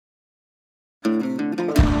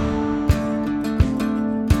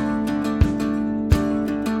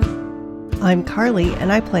I'm Carly,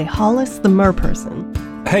 and I play Hollis the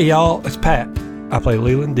Merperson. Hey y'all, it's Pat. I play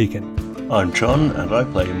Leland Deacon. I'm John, and I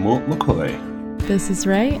play Mort McCoy. This is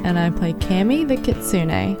Ray, and I play Cammy the Kitsune.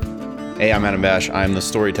 Hey, I'm Adam Bash. I'm the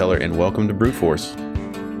storyteller, and welcome to Brute Force.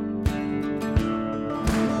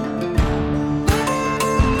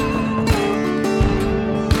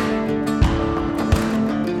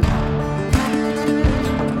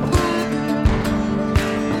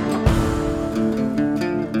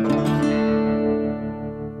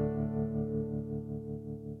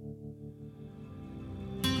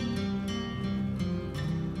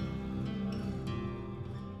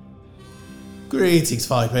 Greetings,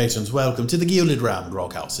 fine patrons. Welcome to the Gilded Ram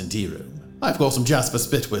Rockhouse and Tea Room. I've got some Jasper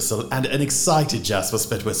Spitwhistle and an excited Jasper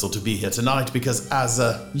Spitwhistle to be here tonight because, as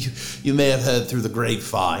you may have heard through the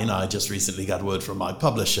grapevine, I just recently got word from my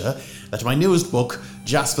publisher that my newest book,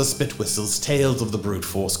 Jasper Spitwhistle's Tales of the Brute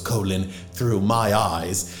Force: Through My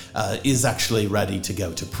Eyes, is actually ready to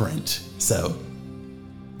go to print. So,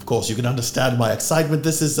 of course, you can understand my excitement.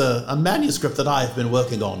 This is a manuscript that I've been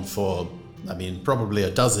working on for probably a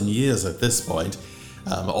dozen years at this point,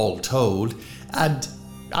 all told. And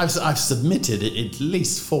I've submitted at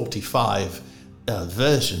least 45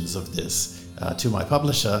 versions of this to my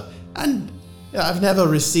publisher, and I've never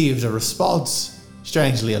received a response,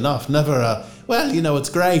 strangely enough. Never, it's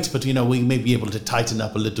great, but, we may be able to tighten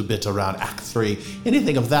up a little bit around Act 3,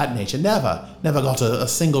 anything of that nature. Never got a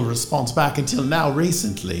single response back until now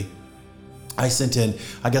recently. I sent in,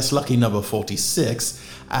 lucky number 46,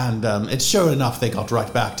 and it's sure enough, they got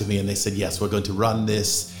right back to me and they said, yes, we're going to run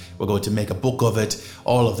this, we're going to make a book of it,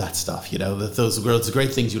 all of that stuff, those are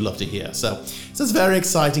great things you love to hear. So it's very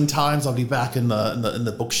exciting times. I'll be back in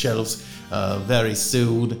the bookshelves very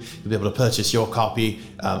soon. You'll be able to purchase your copy.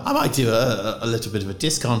 I might do a little bit of a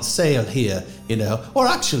discount sale here, or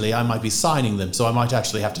actually I might be signing them, so I might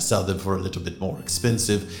actually have to sell them for a little bit more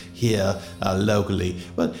expensive here locally.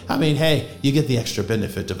 But hey, you get the extra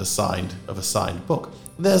benefit of a signed book.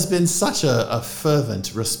 There's been such a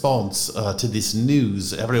fervent response to this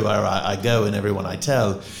news everywhere I go and everyone I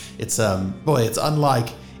tell. It's it's unlike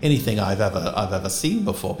anything I've ever seen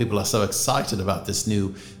before. People are so excited about this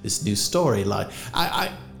new storyline.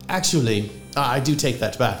 I do take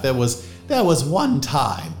that back. There was one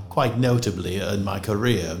time, quite notably in my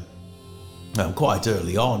career, quite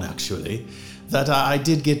early on actually, that I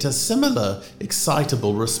did get a similar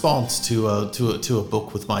excitable response to a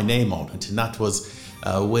book with my name on it, and that was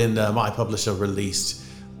when my publisher released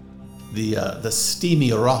the steamy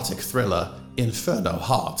erotic thriller Inferno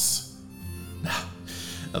Hearts.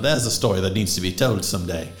 Now there's a story that needs to be told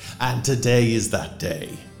someday, and today is that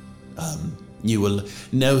day. You will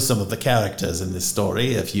know some of the characters in this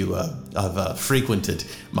story if you have frequented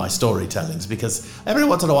my storytellings, because every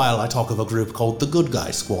once in a while I talk of a group called the Good Guy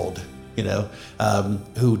Squad,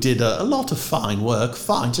 who did a lot of fine work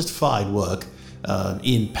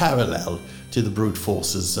in parallel to the Brute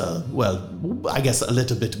Force's, a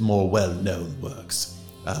little bit more well-known works.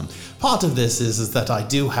 Part of this is that I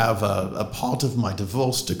do have a part of my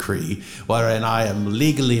divorce decree wherein I am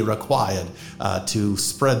legally required to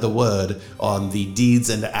spread the word on the deeds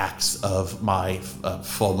and acts of my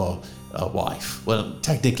former wife. Well,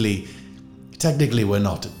 technically we're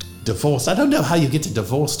not divorced. I don't know how you get a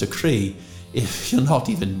divorce decree if you're not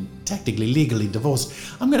even technically legally divorced.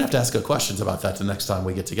 I'm going to have to ask her questions about that the next time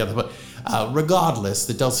we get together. But regardless,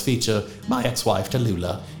 it does feature my ex-wife,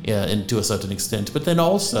 Tallulah, to a certain extent. But then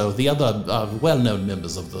also the other well-known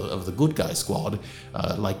members of the Good Guy Squad,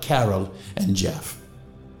 like Carol and Jeff.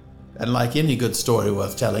 And like any good story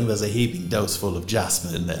worth telling, there's a heaping dose full of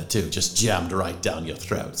Jasper in there too, just jammed right down your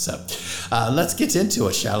throat. So let's get into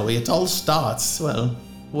it, shall we? It all starts,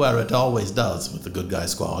 where it always does with the Good Guy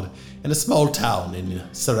Squad, in a small town in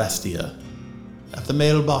Cerestia, at the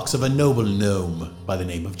mailbox of a noble gnome by the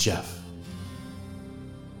name of Jeff.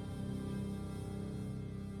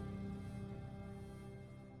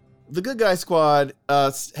 The Good Guy Squad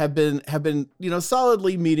have been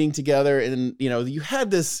solidly meeting together, and you had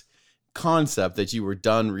this concept that you were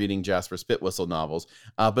done reading Jasper Spitwhistle novels,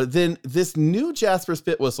 but then this new Jasper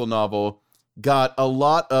Spitwhistle novel got a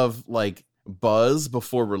lot of buzz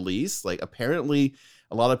before release. Apparently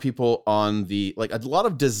a lot of people on a lot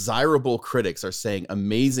of desirable critics are saying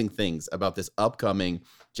amazing things about this upcoming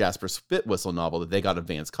Jasper Spitwhistle novel that they got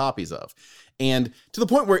advanced copies of, and to the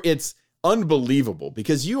point where it's unbelievable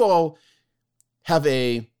because you all have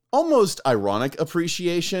a almost ironic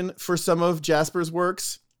appreciation for some of Jasper's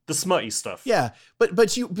works. The smutty stuff. Yeah,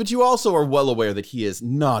 but you also are well aware that he is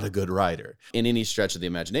not a good writer in any stretch of the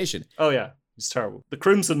imagination. Oh yeah. He's terrible. The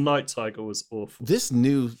Crimson Night Tiger was awful. This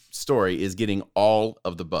new story is getting all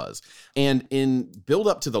of the buzz. And in build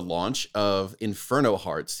up to the launch of Inferno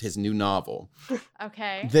Hearts, his new novel,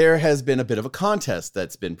 Okay. there has been a bit of a contest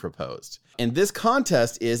that's been proposed. And this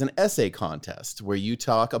contest is an essay contest where you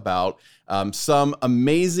talk about some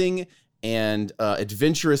amazing and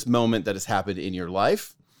adventurous moment that has happened in your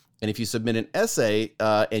life. And if you submit an essay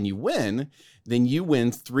and you win, then you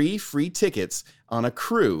win 3 free tickets on a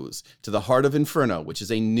cruise to the Heart of Inferno, which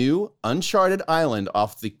is a new uncharted island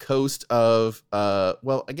off the coast of,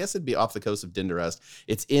 well, I guess it'd be off the coast of Dindarest.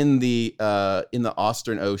 It's in the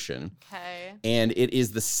Austern Ocean. Okay. And it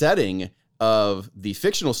is the setting of the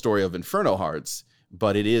fictional story of Inferno Hearts,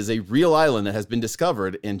 but it is a real island that has been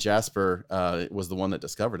discovered, and Jasper was the one that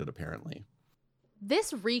discovered it, apparently.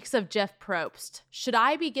 This reeks of Jeff Probst. Should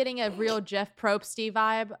I be getting a real Jeff Probsty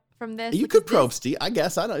vibe from this? You could Probsty, I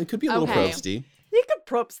guess. I don't. It could be a little Okay. Probsty. You could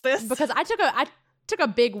props this. Because I took a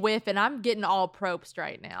big whiff and I'm getting all Probst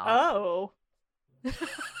right now. Oh.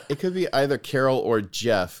 It could be either Carol or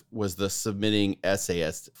Jeff was the submitting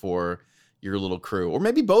essayist for your little crew, or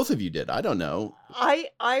maybe both of you did. I don't know.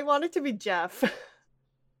 I want it to be Jeff.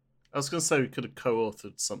 I was going to say we could have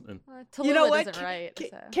co-authored something. Tallulah You know what? doesn't write.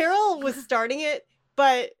 So. Carol was starting it,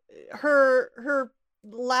 but her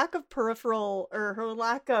lack of peripheral or her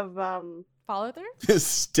lack of Follow through?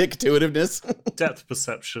 Stick-to-itiveness. Depth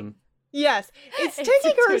perception. yes, it's It's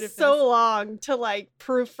taking her intuitiveness. so long to like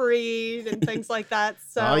proofread and things like that.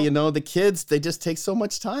 So Oh, you know, the kids, they just take so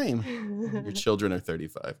much time. Your children are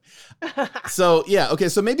 35. So, yeah, okay,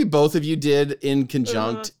 so maybe both of you did in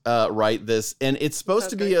conjunct write this, and it's supposed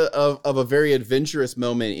to be of a very adventurous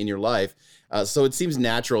moment in your life. So it seems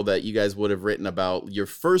natural that you guys would have written about your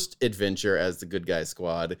first adventure as the Good Guy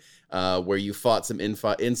Squad, where you fought some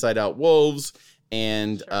inside-out wolves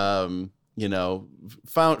and, you know,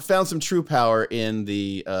 found some true power in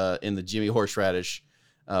the Jimmy Horseradish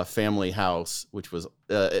family house, which was,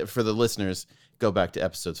 for the listeners, go back to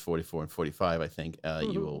episodes 44 and 45, I think.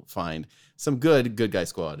 You will find some good Guy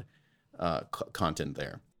Squad content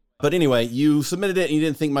there. But anyway, you submitted it and you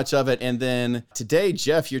didn't think much of it. And then today,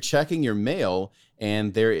 Jeff, you're checking your mail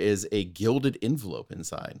and there is a gilded envelope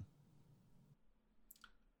inside.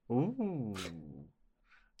 Ooh.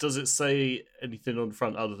 Does it say anything on the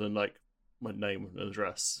front other than like my name and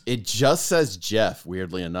address? It just says Jeff,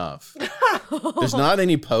 weirdly enough. There's not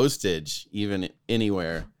any postage even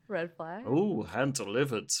anywhere. Red flag. Ooh, hand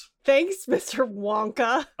delivered. Thanks, Mr.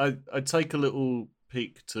 Wonka. I take a little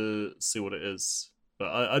peek to see what it is.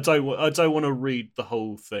 But I don't want to read the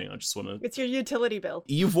whole thing. I just want to. It's your utility bill.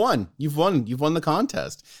 You've won the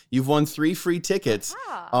contest. You've won 3 free tickets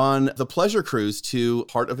on the pleasure cruise to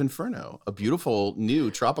Heart of Inferno, a beautiful new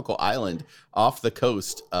tropical island off the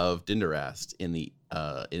coast of Dindarest in the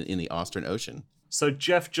Austern Ocean. So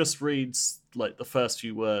Jeff just reads like the first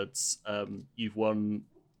few words. You've won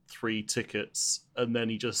 3 tickets, and then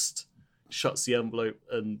he just shuts the envelope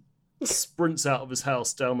and sprints out of his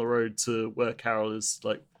house down the road to where Carol is,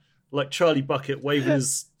 like Charlie Bucket waving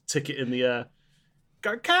his ticket in the air.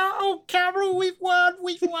 Go, Carol, we've won.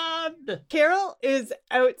 Carol is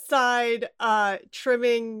outside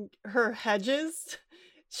trimming her hedges.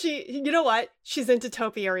 You know what? She's into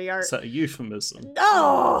topiary art. Is that a euphemism?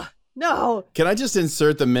 No. Can I just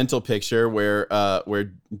insert the mental picture where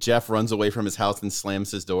Jeff runs away from his house and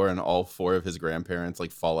slams his door, and all 4 of his grandparents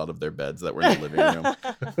like fall out of their beds that were in the living room?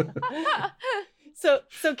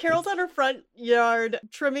 So Carol's on her front yard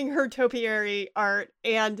trimming her topiary art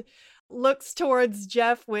and looks towards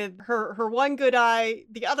Jeff with her one good eye,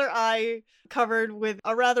 the other eye covered with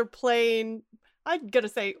a rather plain, I'm gonna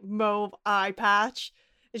say mauve eye patch.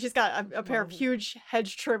 And she's got a pair of huge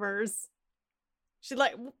hedge trimmers. She's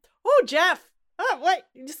like, "Oh, Jeff! Oh, wait!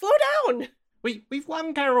 Slow down!" We've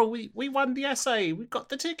won, Carol. We won the essay. We got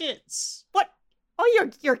the tickets. What? Oh,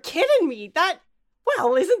 you're kidding me!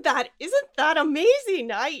 Isn't that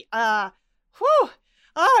amazing? I'm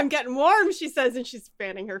getting warm. She says, and she's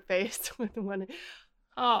fanning her face with one.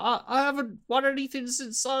 I haven't won anything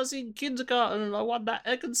since I was in kindergarten, and I won that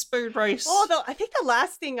egg and spoon race. Oh, I think the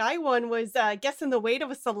last thing I won was guessing the weight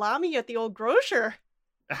of a salami at the old grocer.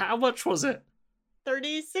 How much was it?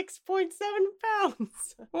 36.7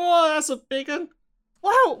 pounds. Oh, that's a big one.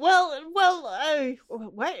 Wow. Well.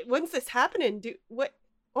 When's this happening? What?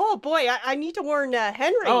 Oh boy, I need to warn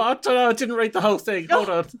Henry. Oh, I don't know. I didn't read the whole thing. Hold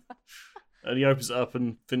on. And he opens it up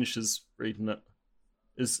and finishes reading it.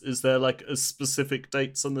 Is there like a specific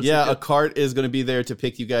dates on this? Yeah, a cart is going to be there to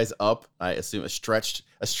pick you guys up. I assume a stretch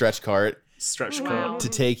cart Stretch Wow. cart. to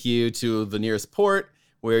take you to the nearest port,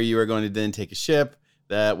 where you are going to then take a ship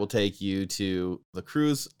that will take you to the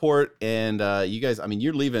cruise port. And you guys, I mean,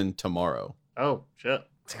 you're leaving tomorrow. Oh, shit.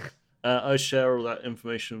 I share all that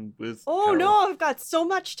information with Oh Carol. no, I've got so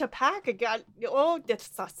much to pack. I got it's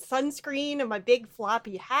a sunscreen and my big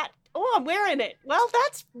floppy hat. Oh, I'm wearing it. Well,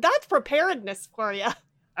 that's preparedness for you.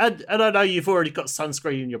 And I know you've already got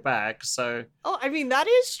sunscreen in your bag, so... Oh, I mean, that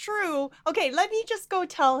is true. Okay, let me just go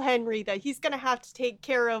tell Henry that he's going to have to take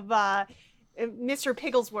care of Mr.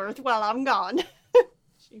 Pigglesworth while I'm gone.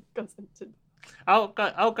 She goes into... I'll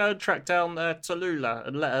go and track down Tallulah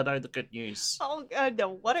and let her know the good news. Oh, no,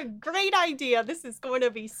 what a great idea. This is going to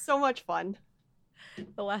be so much fun.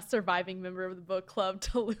 The last surviving member of the book club,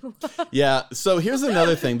 Tallulah. Yeah. So here's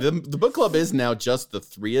another thing. The book club is now just the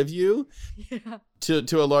three of you Yeah.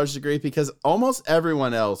 to a large degree because almost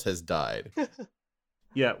everyone else has died.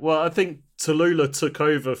 Yeah, well, I think Tallulah took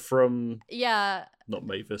over from... Yeah, Not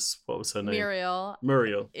Mavis. What was her name? Muriel.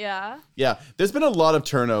 Muriel. Yeah. Yeah. There's been a lot of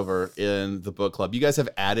turnover in the book club. You guys have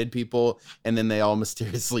added people and then they all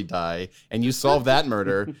mysteriously die. And you solve that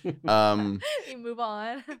murder. You move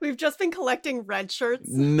on. We've just been collecting red shirts.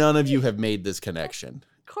 None of you have made this connection.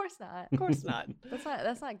 Of course not. Of course not.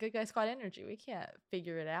 That's not good guy squad energy. We can't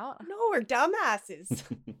figure it out. No, we're dumbasses.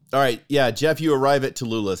 All right. Yeah. Jeff, you arrive at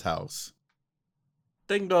Tallulah's house.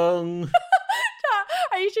 Ding dong.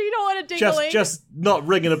 Are you sure you don't want a ding-a-ling? Just not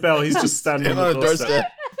ringing a bell. He's just standing on the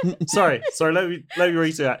doorstep. Sorry. Let me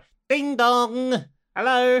read that. Ding dong.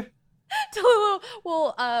 Hello.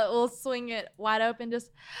 We'll swing it wide open.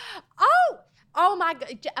 Just oh my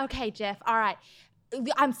god. Okay, Jeff. All right.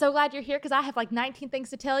 I'm so glad you're here because I have like 19 things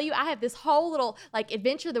to tell you. I have this whole little like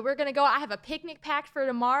adventure that we're gonna go. I have a picnic packed for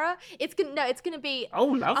tomorrow. It's gonna be. Oh,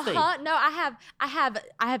 lovely. No, I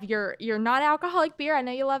have your non-alcoholic beer. I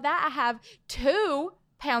know you love that. I have 2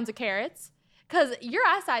 pounds of carrots because your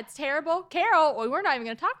eyesight's terrible. Carol, well, we're not even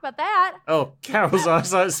gonna talk about that. Oh, Carol's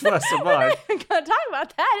eyesight's worse than We're mine. not even gonna talk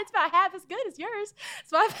about that. It's about half as good as yours.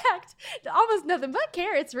 So I packed almost nothing but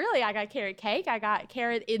carrots, really. I got carrot cake. I got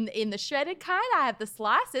carrot in the shredded kind. I have the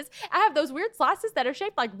slices. I have those weird slices that are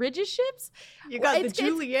shaped like Ridges ships. You got the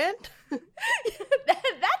Julienne?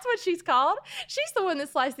 That's what she's called. She's the one that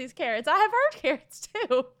sliced these carrots. I have her carrots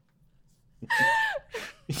too.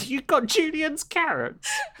 You got Julian's carrots.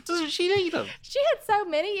 Doesn't she need them? She had so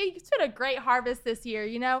many. It's been a great harvest this year,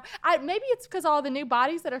 you know. Maybe it's because all the new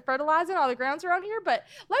bodies that are fertilizing all the grounds around here, but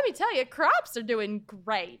let me tell you, crops are doing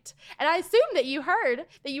great. And I assume that you heard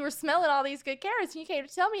that you were smelling all these good carrots and you came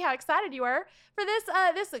to tell me how excited you were for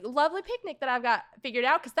this lovely picnic that I've got figured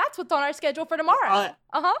out because that's what's on our schedule for tomorrow.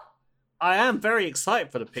 I am very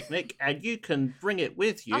excited for the picnic, and you can bring it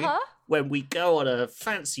with you when we go on a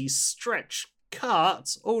fancy stretch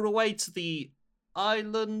cart all the way to the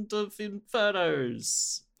Island of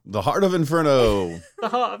Infernos. The Heart of Inferno. The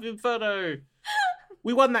Heart of Inferno.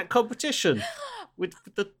 We won that competition with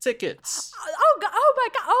the tickets.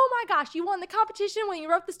 Oh my gosh, you won the competition when you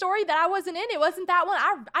wrote the story that I wasn't in. It wasn't that one.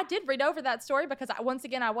 I did read over that story because once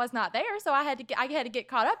again I was not there, so I had to get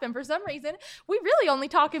caught up, and for some reason we really only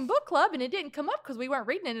talk in book club and it didn't come up because we weren't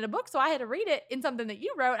reading it in a book, so I had to read it in something that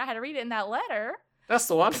you wrote. I had to read it in that letter. That's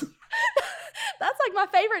the one. That's like my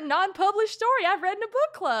favorite non-published story I've read in a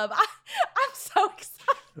book club. I'm so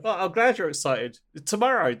excited. Well, I'm glad you're excited.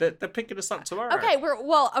 Tomorrow, they're picking us up tomorrow. Okay,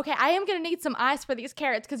 I am going to need some ice for these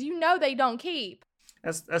carrots because you know they don't keep.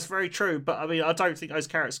 That's very true, but I mean, I don't think those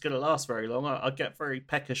carrots are going to last very long. I get very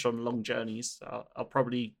peckish on long journeys. I'll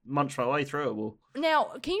probably munch my way through it all. Now,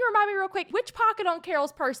 can you remind me real quick, which pocket on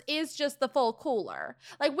Carol's purse is just the full cooler?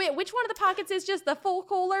 Like, which one of the pockets is just the full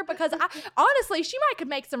cooler? Because honestly, she could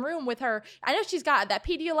make some room with her. I know she's got that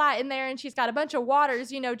Pedialyte in there, and she's got a bunch of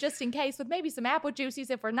waters, just in case, with maybe some apple juices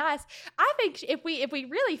if we're nice. I think if we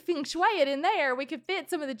really feng shui it in there, we could fit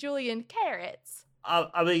some of the Julian carrots.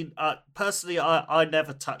 I mean, personally, I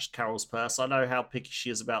never touched Carol's purse. I know how picky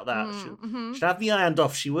she is about that. She'd have me hand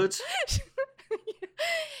off, she would.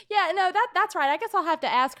 Yeah, no, that's right. I guess I'll have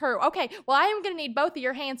to ask her. Okay, well, I am going to need both of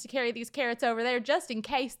your hands to carry these carrots over there just in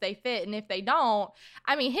case they fit. And if they don't,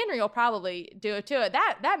 I mean, Henry will probably do it too.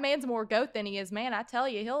 That man's more goat than he is man. I tell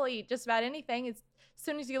you, he'll eat just about anything as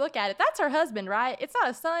soon as you look at it. That's her husband, right? It's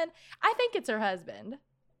not a son. I think it's her husband.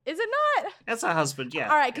 Is it not? That's her husband, yeah.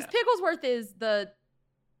 All right, because Pigglesworth is the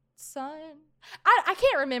son. I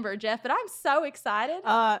can't remember, Jeff, but I'm so excited.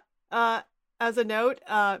 As a note,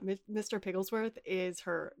 Mr. Pigglesworth is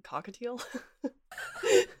her cockatiel. Why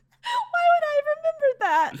would I remember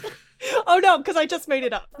that? Oh no, because I just made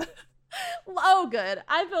it up. Oh, good.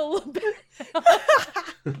 I feel a little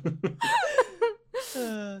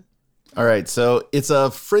better. All right, so it's a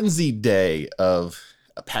frenzied day of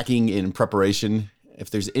packing in preparation if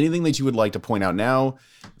there's anything that you would like to point out now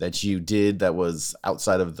that you did that was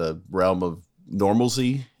outside of the realm of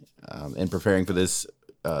normalcy in preparing for this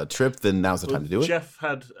trip, then now's the time to do it. Jeff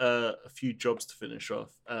had a few jobs to finish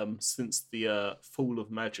off. Since the Fall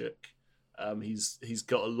of Magic, he's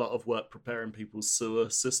got a lot of work preparing people's sewer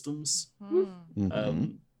systems.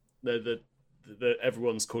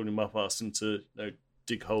 Everyone's calling him up asking to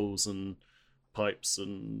dig holes and pipes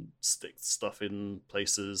and stick stuff in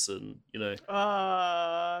places, and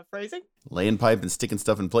phrasing? Laying pipe and sticking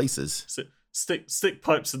stuff in places. Stick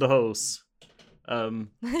pipes in the holes.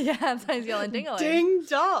 Yeah, that's why he's yelling ding-a-ling. Ding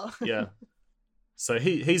dong. Yeah. So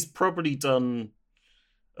he's probably done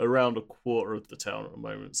around a quarter of the town at the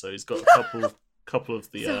moment. So he's got a couple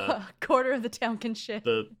of the So a quarter of the town can shit.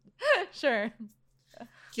 Sure.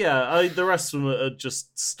 Yeah, the rest of them are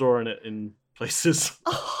just storing it in places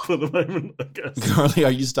for the moment, I guess. Carly,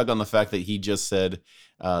 are you stuck on the fact that he just said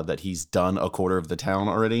that he's done a quarter of the town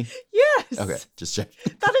already? Yes. Okay, just check.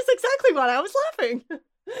 That is exactly what I was laughing.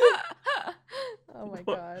 Oh my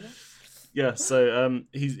god. Yeah, so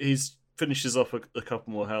he's finishes off a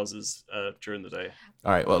couple more houses during the day.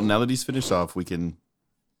 All right, well, now that he's finished off, we can...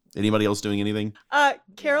 Anybody else doing anything?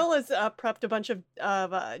 Carol has prepped a bunch of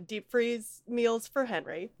deep freeze meals for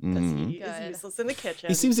Henry because he is Good. useless in the kitchen.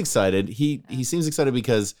 He seems excited. He seems excited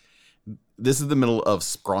because this is the middle of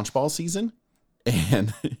scrunch ball season,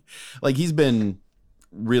 and like he's been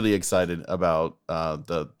really excited about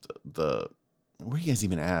the where are you guys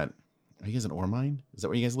even at? Are you guys in Ormine? Is that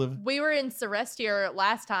where you guys live? We were in Celestier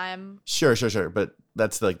last time. Sure. But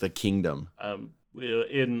that's like the kingdom. We're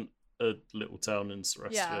in a little town in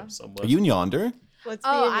Celestia somewhere. Are you in Yonder? Let's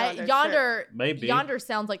Oh, be in Yonder. Maybe. Yonder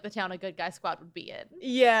sounds like the town a Good Guy Squad would be in.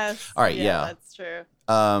 Yes. All right, yeah. That's true.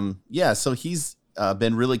 Yeah, so he's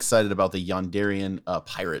been really excited about the Yondarian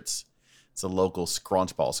Pirates. It's a local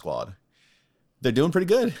scrunch ball squad. They're doing pretty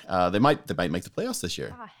good. They might make the playoffs this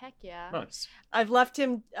year. Oh, heck yeah. Nice. I've left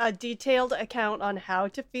him a detailed account on how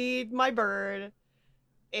to feed my bird,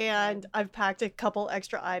 and I've packed a couple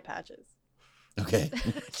extra eye patches. Okay.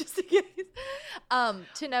 Just in case.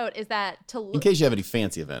 To note is that In case you have any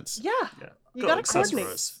fancy events. Yeah. Yeah. You gotta coordinate.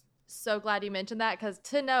 accessorize. So glad you mentioned that, because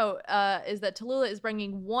to note is that Tallulah is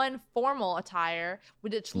bringing one formal attire,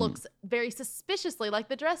 which looks very suspiciously like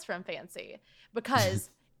the dress from Fancy. Because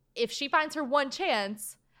if she finds her one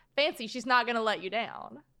chance, Fancy, she's not going to let you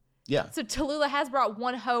down. Yeah. So Tallulah has brought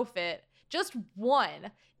one hoe fit, just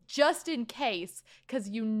one, just in case, because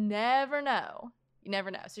you never know. You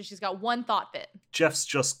never know. So she's got one thought fit. Jeff's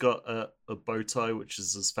just got a bow tie, which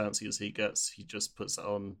is as fancy as he gets. He just puts it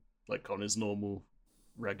on on his normal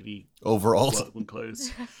raggedy Overalls. workman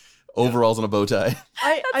clothes. Overalls and a bow tie.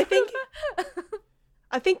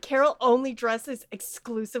 I think Carol only dresses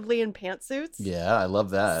exclusively in pantsuits. Yeah, I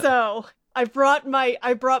love that. So I brought my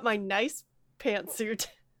nice pantsuit.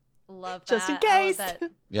 Love that. Just in I love case. that.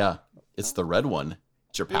 Yeah, it's the red one.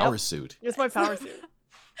 It's your power suit. It's my power suit.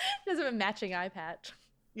 Doesn't have a matching eye patch.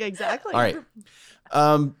 Yeah, exactly. All right.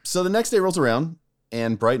 So the next day rolls around,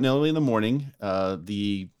 and bright and early in the morning,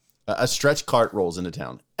 a stretch cart rolls into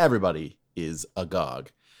town. Everybody is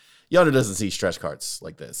agog. Yonder doesn't see stretch carts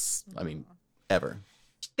like this. I mean, ever.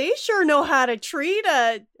 They sure know how to treat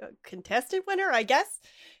a contestant winner, I guess.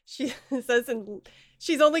 She says, and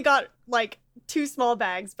she's only got like 2 small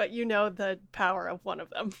bags, but you know the power of one of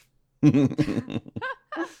them.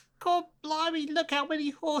 God blimey, look how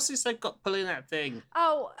many horses they've got pulling that thing.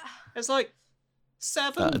 Oh. It's like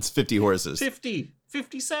 7. It's 50 horses. 50.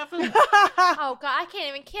 57. Oh god, I can't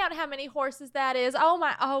even count how many horses that is.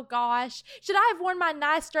 Oh gosh. Should I have worn my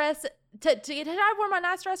nice dress did I have worn my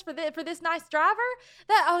nice dress for this nice driver?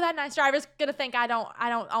 That nice driver's gonna think I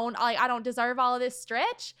don't deserve all of this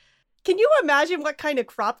stretch. Can you imagine what kind of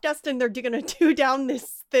crop dusting they're gonna do down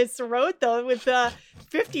this road though with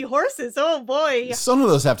 50 horses? Oh boy. Some of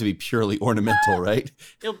those have to be purely ornamental, right?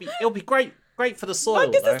 It'll be great for the soil.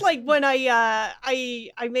 But this though. is like when I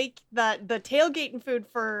make the tailgating food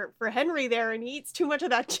for Henry there, and he eats too much of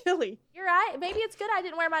that chili. You're right. Maybe it's good I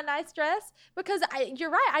didn't wear my nice dress because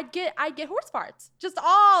you're right. I'd get horse farts.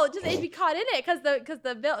 It'd be caught in it because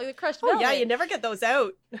the crushed velvet. Oh yeah, you never get those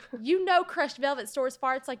out. You know, crushed velvet stores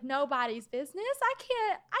farts like nobody's business. I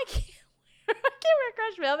can't wear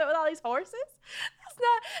crushed velvet with all these horses.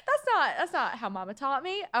 That's not how Mama taught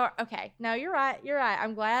me. Oh, okay. No, you're right.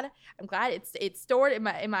 I'm glad it's stored in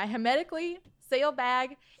my hermetically sealed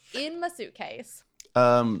bag in my suitcase.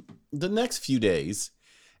 The next few days,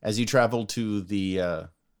 as you travel to the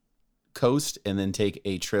coast and then take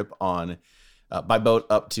a trip on by boat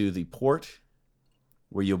up to the port,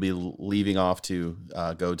 where you'll be leaving off to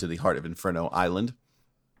go to the Heart of Inferno Island,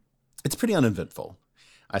 it's pretty uneventful.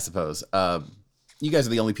 I suppose. You guys are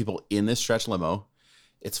the only people in this stretch limo.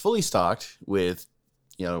 It's fully stocked with,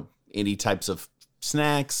 any types of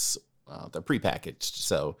snacks. They're prepackaged.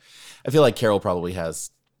 So I feel like Carol probably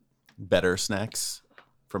has better snacks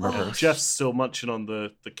from her purse. Jeff's still munching on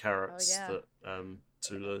the carrots Oh, that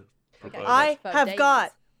Tula provided. I For have days.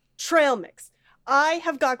 got trail mix. I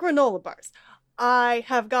have got granola bars. I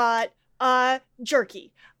have got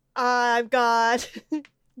jerky. I've got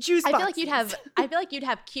juice I boxes. feel like you'd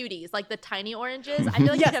have cuties, like the tiny oranges. I feel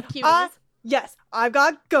like Yes, you'd have cuties. Yes, I've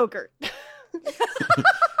got Go-Gurt.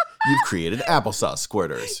 You've created applesauce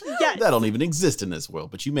squirters. Yes. That don't even exist in this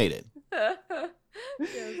world, but you made it.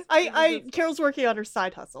 Carol's working on her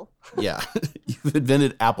side hustle. Yeah. You've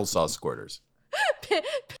invented applesauce squirters.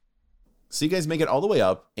 So you guys make it all the way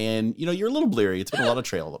up, and you're a little bleary. It's been a lot of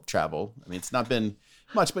travel. I mean, it's not been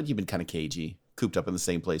much, but you've been kind of cagey, cooped up in the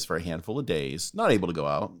same place for a handful of days, not able to go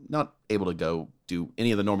out, not able to go do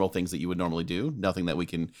any of the normal things that you would normally do, nothing that we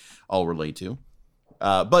can all relate to.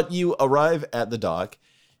 But you arrive at the dock,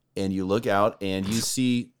 and you look out, and you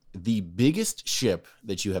see the biggest ship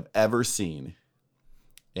that you have ever seen.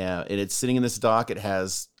 And it's sitting in this dock. It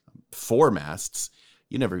has 4 masts.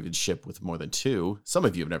 You never even ship with more than 2. Some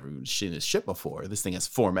of you have never even seen a ship before. This thing has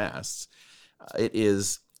 4 masts.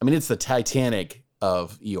 It's the Titanic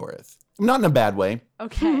of Eorith. Not in a bad way.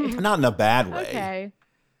 Okay. Not in a bad way. Okay.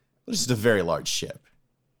 It's just a very large ship.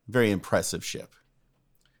 Very impressive ship.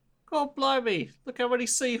 God blimey! Look how many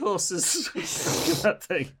seahorses in that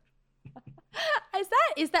thing.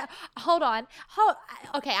 Is that? Hold on.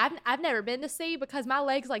 Okay, I've never been to sea because my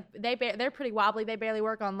legs they're pretty wobbly. They barely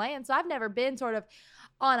work on land, so I've never been sort of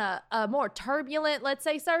on a more turbulent, let's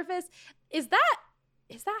say, surface. Is that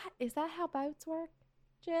how boats work,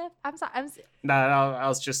 Jeff? I'm sorry. No, I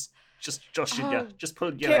was just joshing you. Just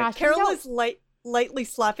pulling you out. Carol is lightly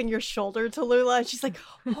slapping your shoulder, Tallulah, and she's like,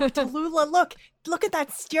 "Oh, Tallulah, look at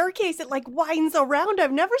that staircase! It winds around.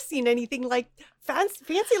 I've never seen anything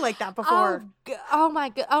fancy like that before." Oh my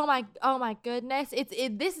goodness!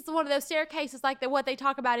 This is one of those staircases like what they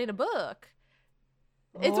talk about in a book.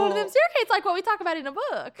 It's one of them staircases like what we talk about in a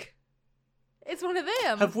book. It's one of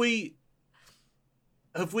them. Have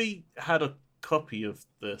we had a copy of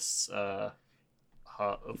this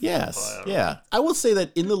Heart of Yes. Fire? Yeah. I will say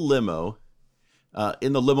that in the limo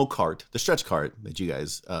cart, the stretch cart that you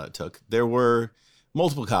guys took, there were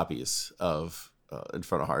multiple copies of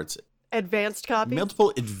Infernal Hearts. Advanced copy.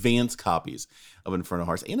 Multiple advanced copies of Infernal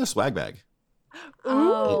Hearts and a swag bag.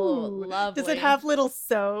 Oh, Ooh. lovely. Does it have little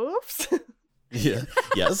soaps? Yeah.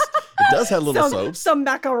 Yes. It does have little soaps. Some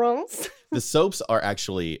macarons. The soaps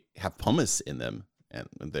actually have pumice in them, and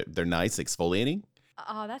they're nice, exfoliating.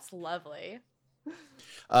 Oh, that's lovely.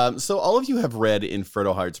 So all of you have read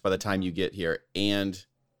Infernal Hearts by the time you get here, and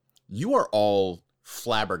you are all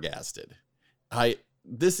flabbergasted.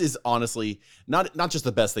 This is honestly not just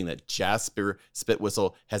the best thing that Jasper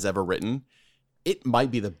Spitwhistle has ever written. It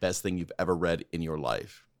might be the best thing you've ever read in your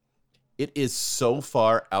life. It is so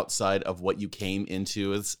far outside of what you came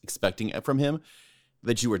into as expecting from him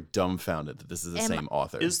that you were dumbfounded that this is the same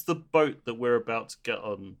author. Is the boat that we're about to get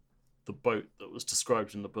on the boat that was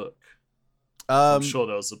described in the book? I'm sure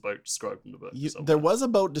there was a boat described in the book. There was a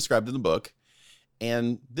boat described in the book,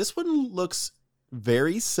 and this one looks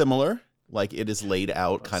very similar. Like it is laid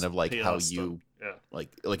out kind of like how you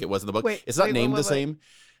like it was in the book. It's not named the same.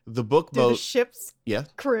 The book boat. The ship's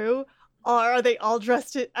crew are they all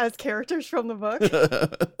dressed as characters from the book?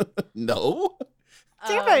 No.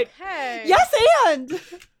 Damn it! Okay. Yes, and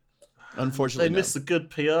Unfortunately, they missed a good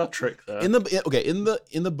PR trick there. In the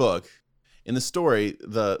book, in the story,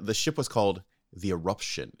 the ship was called the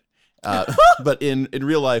Eruption, but in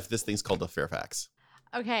real life, this thing's called the Fairfax.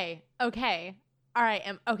 Okay. All right.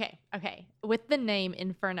 Okay. With the name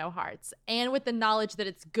Inferno Hearts and with the knowledge that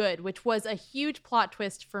it's good, which was a huge plot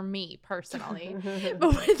twist for me personally, but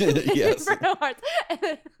with the name Yes. Inferno Hearts,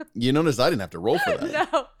 You notice I didn't have to roll for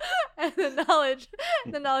that. no, and the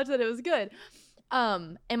knowledge that it was good.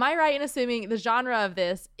 Am I right in assuming the genre of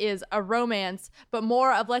this is a romance, but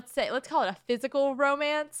more of let's call it a physical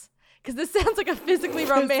romance? Because this sounds like a physically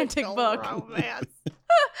romantic book. Romance.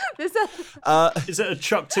 Is it a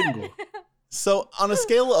Chuck Tingle? So on a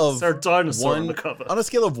scale of Is there a dinosaur on the cover? On a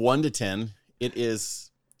scale of 1 to 10, it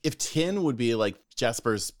is, if 10 would be like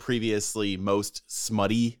Jasper's previously most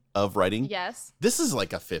smutty of writing. Yes. This is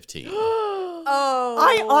like a 15. Oh,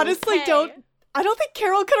 I honestly okay. I don't think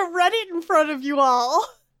Carol could have read it in front of you all.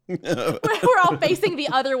 We're all facing the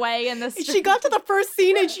other way in this. She got to the first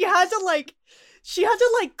scene and she had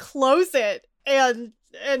to close it and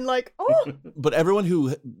like, oh. But everyone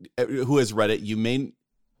who has read it, you may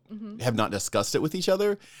have not discussed it with each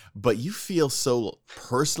other, but you feel so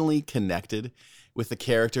personally connected with the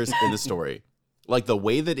characters in the story. Like the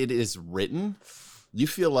way that it is written, you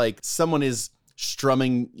feel like someone is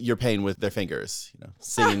strumming your pain with their fingers,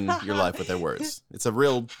 singing your life with their words. It's a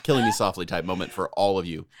real Killing Me Softly type moment for all of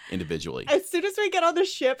you individually. As soon as we get on the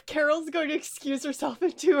ship, Carol's going to excuse herself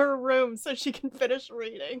into her room so she can finish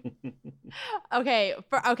reading. Okay,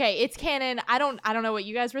 it's canon. I don't know what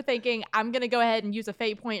you guys were thinking. I'm gonna go ahead and use a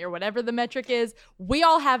fate point or whatever the metric is. We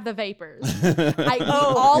all have the vapors.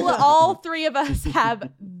 All three of us have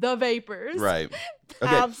the vapors. Right.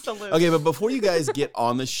 Okay. Absolutely. Okay, but before you guys get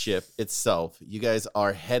on the ship itself, you guys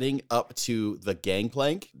are heading up to the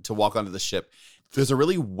gangplank to walk onto the ship. There's a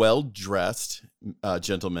really well-dressed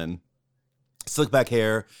gentleman, slick back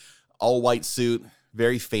hair, all white suit,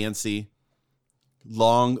 very fancy,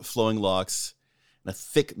 long flowing locks, and a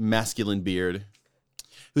thick masculine beard,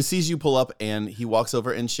 who sees you pull up and he walks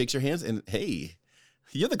over and shakes your hands and, hey,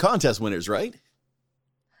 you're the contest winners, right?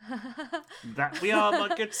 That we are, my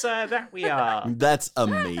good sir, that we are. That's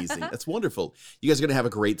amazing. That's wonderful. You guys are going to have a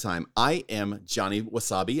great time. I am Johnny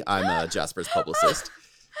Wasabi. I'm Jasper's publicist.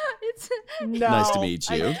 No, Nice to meet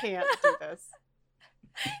you. I can't do this.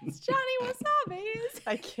 It's Johnny Wasabi.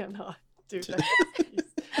 I cannot do this.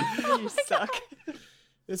 You suck.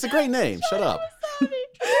 It's a great name. Shut up. Oh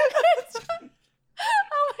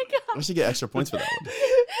my god. I should get extra points for that one.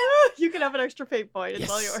 You can have an extra fate point. It's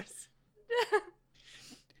all Yes. yours.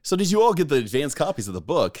 So did you all get the advanced copies of the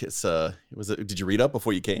book? Did you read up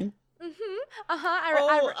before you came?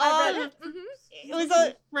 I read it. It was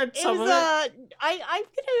a. Read It some was of it. I'm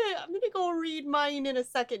gonna go read mine in a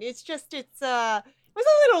second. It's a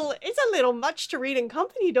little much to read in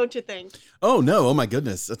company, don't you think? Oh no! Oh my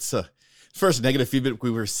goodness! That's first negative feedback we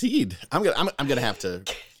received. I'm gonna have to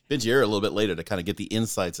binge your ear a little bit later to kind of get the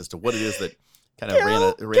insights as to what it is that kind of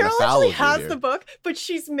ran Carol afoul actually of you has here. the book, but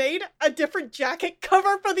she's made a different jacket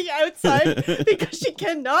cover for the outside because she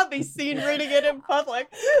cannot be seen reading it in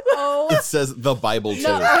public. Oh It says the Bible too.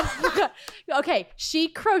 no. Okay, she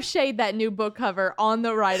crocheted that new book cover on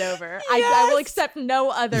the ride over. I will Yes. accept no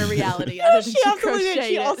other reality other than She absolutely did. crocheted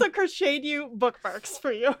She it. also crocheted you bookmarks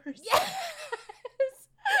for yours. Yes.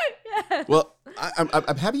 Yes. Well,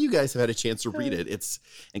 I'm happy you guys have had a chance to read it.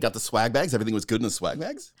 And got the swag bags. Everything was good in the swag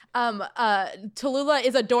bags. Tallulah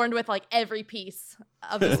is adorned with like every piece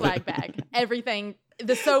of the swag bag. Everything.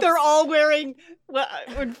 The soap. They're all wearing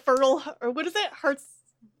infernal, or what is it? Hearts.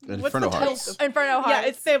 What's Inferno the Hearts. title? Inferno Yeah,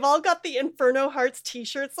 Hearts. they've all got the Inferno Hearts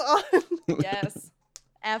t-shirts on. Yes.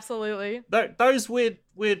 Absolutely. Those weird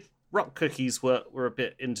rock cookies were a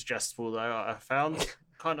bit indigestible, though, I found.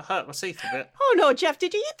 Kind of hurt my teeth a bit. Oh no, Jeff,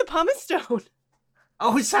 did you eat the pumice stone?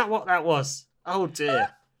 Oh, is that what that was? Oh, dear.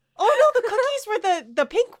 Oh no, the cookies were the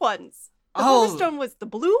pink ones. The pumice stone was the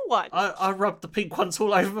blue one. I rubbed the pink ones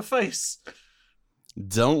all over my face.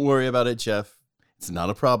 Don't worry about it, Jeff. It's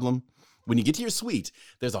not a problem. When you get to your suite,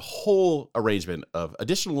 there's a whole arrangement of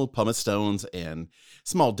additional pumice stones and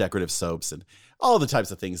small decorative soaps and all the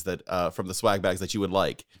types of things that from the swag bags that you would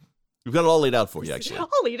like. We've got it all laid out for you, actually.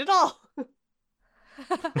 I'll eat it all.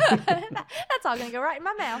 That's all gonna go right in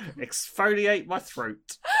my mouth. Exfoliate my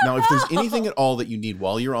throat. Now, if there's anything at all that you need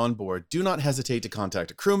while you're on board, do not hesitate to contact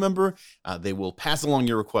a crew member. They will pass along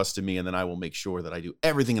your request to me, and then I will make sure that I do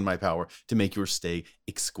everything in my power to make your stay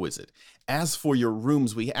exquisite. As for your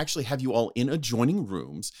rooms, we actually have you all in adjoining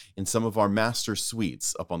rooms in some of our master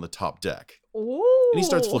suites up on the top deck. Ooh. And he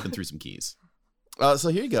starts flipping through some keys. So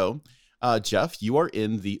here you go. Jeff, you are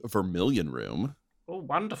in the Vermilion room. Oh,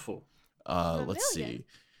 wonderful. Let's see.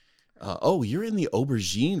 You're in the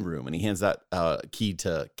Aubergine room, and he hands that key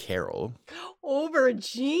to Carol.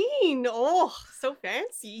 Aubergine. Oh, so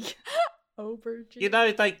fancy. Aubergine. You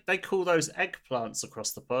know, they call those eggplants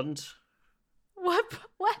across the pond. What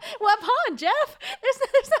pond, Jeff? There's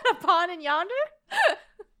not a pond in yonder.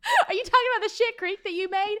 Are you talking about the shit creek that you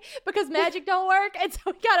made because magic don't work, and so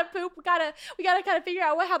we gotta poop? We gotta kind of figure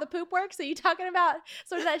out how the poop works. So you talking about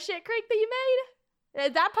sort of that shit creek that you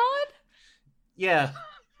made? That pond? Yeah.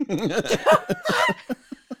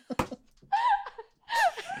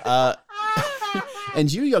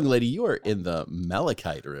 And you, young lady, you are in the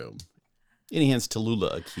Malachite room. And he hands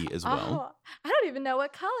Tallulah a key as well. Oh, I don't even know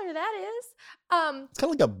what color that is.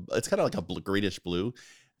 It's kind of like a greenish blue.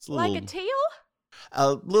 It's a little, Like a teal?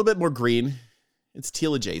 a little bit more green. It's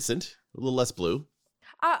teal adjacent, a little less blue.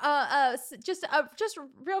 Just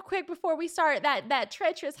real quick before we start that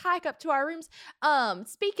treacherous hike up to our rooms.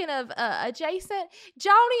 Speaking of adjacent,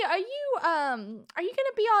 Johnny, are you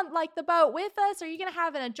gonna be on like the boat with us? Are you gonna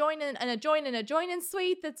have an adjoining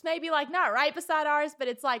suite that's maybe like not right beside ours, but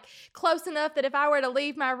it's like close enough that if I were to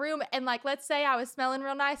leave my room and like let's say I was smelling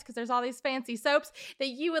real nice because there's all these fancy soaps that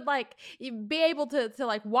you would like be able to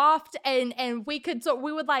like waft and we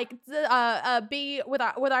would like be with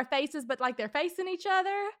our faces, but like they're facing each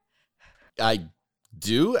other. I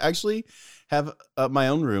do actually have my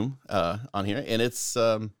own room on here, and it's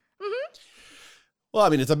well, I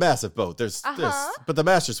mean, it's a massive boat. There's but the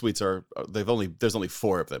master suites there's only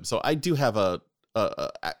 4 of them, so I do have a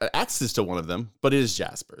access to one of them, but it is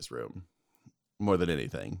Jasper's room more than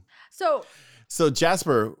anything. So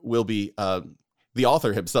Jasper will be the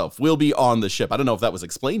author himself will be on the ship. I don't know if that was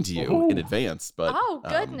explained to you in advance, but oh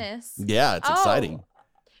goodness, yeah, it's exciting.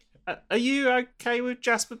 Are you okay with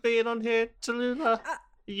Jasper being on here, Tallulah?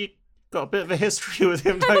 You got a bit of a history with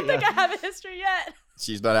him, don't you? I don't think I have a history yet.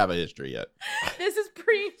 She's not having a history yet. This is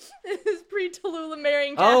pre Tallulah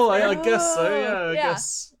marrying Jasper. Oh, I guess so. Yeah, I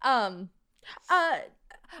guess.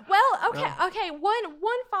 Well, okay. One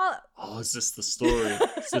follow. Oh, is this the story?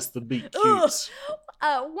 Is this the meet cute?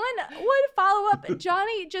 One follow up,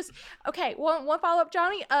 Johnny. One follow up,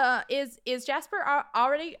 Johnny. Is Jasper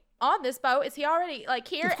already on this boat? Is he already like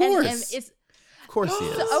here? Of course. And of course he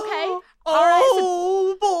is. Okay.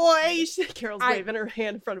 Oh boy! Carol's waving her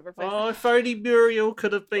hand in front of her face. Oh, if only Muriel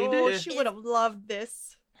could have been here. She would have loved this.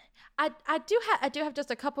 I do have just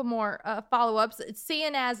a couple more follow-ups.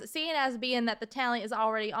 Seeing as being that the talent is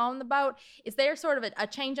already on the boat, is there sort of a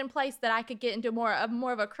change in place that I could get into more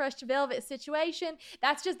of a crushed velvet situation?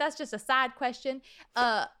 That's just a side question.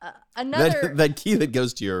 Another that key that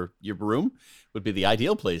goes to your room would be the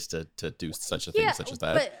ideal place to do such a thing such as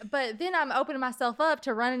that. But then I'm opening myself up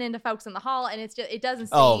to running into folks in the hall, and it doesn't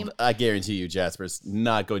seem. Oh, I guarantee you, Jasper's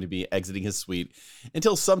not going to be exiting his suite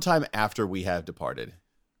until sometime after we have departed.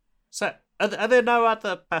 So, are there no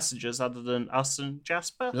other passengers other than us and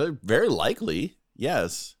Jasper? Very likely,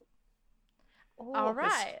 yes. All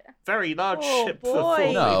right. Very large ship for 4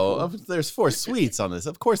 people. No, there's 4 suites on this.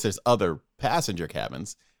 Of course, there's other passenger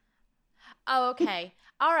cabins. Oh, okay.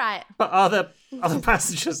 All right. But are there other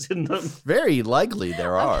passengers in them? Very likely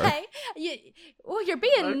there are. Okay. You're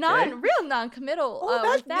being non-committal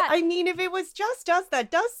with that. I mean, if it was just us,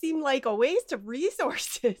 that does seem like a waste of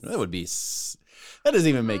resources. That doesn't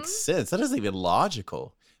even make sense. That isn't even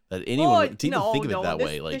logical that anyone would even think of it that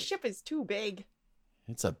way. Like, the ship is too big.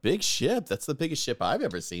 It's a big ship. That's the biggest ship I've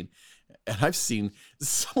ever seen. And I've seen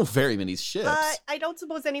so very many ships. I don't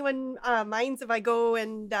suppose anyone minds if I go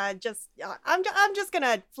and I'm just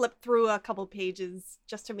gonna flip through a couple pages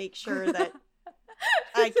just to make sure that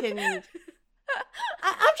I can. I'm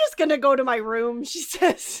just gonna go to my room, she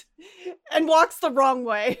says, and walks the wrong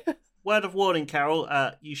way. Word of warning, Carol.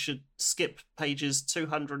 You should skip pages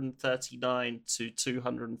 239 to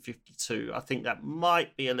 252. I think that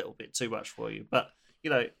might be a little bit too much for you, but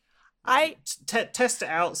I test it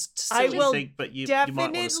out to see I what will you think, but you definitely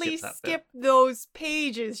might want to skip that those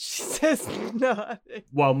pages. She says nothing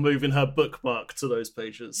while moving her bookmark to those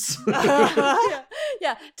pages.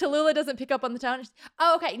 Yeah. Tallulah doesn't pick up on the tone.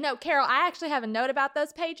 Oh, okay. No, Carol, I actually have a note about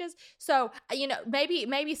those pages. So,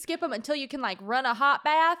 maybe skip them until you can like run a hot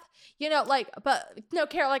bath. But no,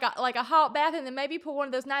 Carol, like a hot bath, and then maybe put one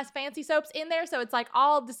of those nice fancy soaps in there, so it's like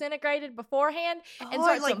all disintegrated beforehand, and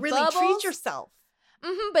start like some really bubbles. treat yourself.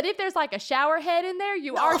 But if there's like a shower head in there,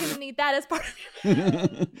 you are going to need that as part of your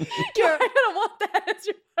bath. You're going to want that as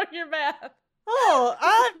part of your bath. Oh,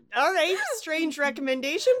 all right. Strange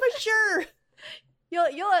recommendation, but sure. You'll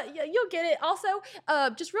get it. Also,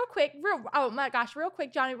 just real quick,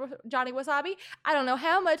 Johnny Wasabi. I don't know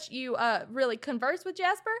how much you really converse with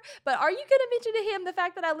Jasper, but are you going to mention to him the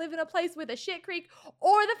fact that I live in a place with a shit creek,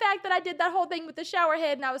 or the fact that I did that whole thing with the shower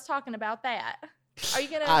head and I was talking about that? Are you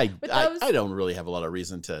gonna? I don't really have a lot of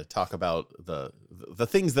reason to talk about the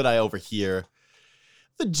things that I overhear.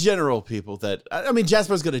 The general people that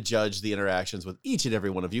Jasper's going to judge the interactions with each and every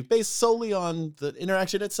one of you based solely on the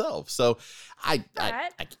interaction itself. So I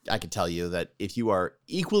can tell you that if you are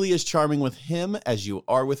equally as charming with him as you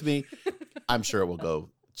are with me, I'm sure it will go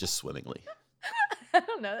just swimmingly. I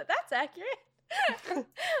don't know that that's accurate.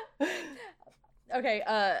 Okay,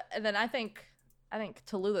 and then I think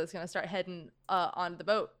Tallulah is going to start heading onto the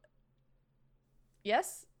boat.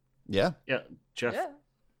 Yes? Yeah. Yeah, Jeff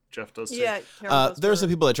does too. Yeah. There are some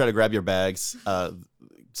people that try to grab your bags.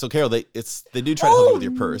 So Carol, they do try to help you with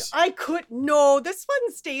your purse. No, this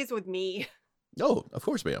one stays with me. Oh, of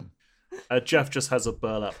course, ma'am. Jeff just has a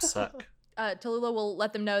burlap sack. Tallulah will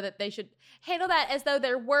let them know that they should handle that as though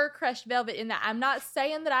there were crushed velvet in that. I'm not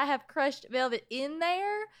saying that I have crushed velvet in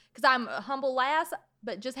there because I'm a humble lass,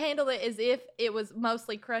 but just handle it as if it was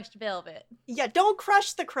mostly crushed velvet. Yeah, don't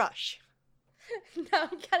crush the crush. No,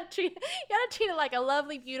 you gotta treat it like a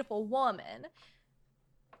lovely, beautiful woman.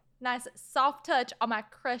 Nice soft touch on my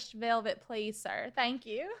crushed velvet, please, sir. Thank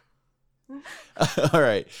you. All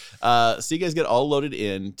right. So you guys get all loaded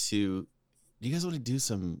into. Do you guys want to do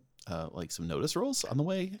some some notice rolls on the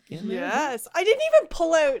way in? Yes. I didn't even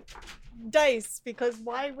pull out dice because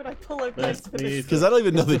why would I pull out dice for this? Because I don't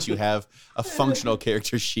even know that you have a functional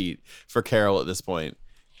character sheet for Carol at this point.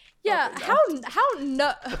 Yeah, how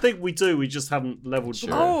no? I think we do. We just haven't leveled.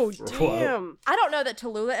 Sure. Oh, for a while. damn. I don't know that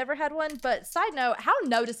Tallulah ever had one, but side note, how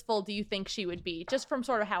noticeable do you think she would be, just from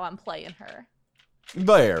sort of how I'm playing her?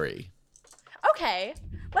 Very. Okay,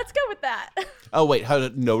 let's go with that. Oh wait,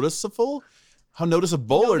 how noticeable? How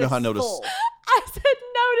noticeable or how notice? Noticeful. I said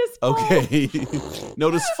noticeable. Okay,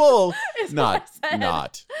 noticeable, Is what I said.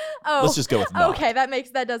 not. Oh, Let's just go with not. Okay,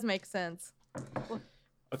 that does make sense. I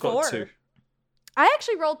got 4. 2. I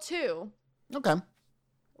actually rolled 2 Okay.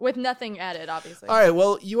 with nothing added, obviously. All right.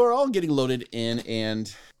 Well, you are all getting loaded in,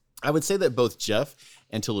 and I would say that both Jeff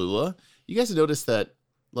and Tallulah, you guys have noticed that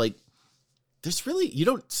there's really you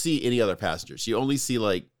don't see any other passengers. You only see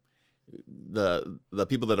the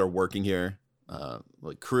people that are working here,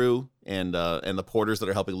 like crew and the porters that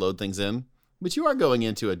are helping load things in. But you are going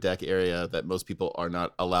into a deck area that most people are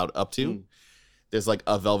not allowed up to. There's like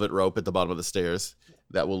a velvet rope at the bottom of the stairs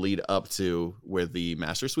that will lead up to where the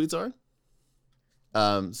master suites are.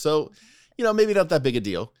 So, maybe not that big a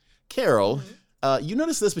deal. Carol, you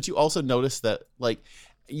notice this, but you also notice that,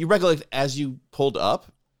 you recollect as you pulled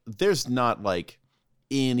up, there's not,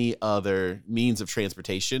 any other means of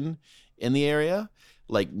transportation in the area.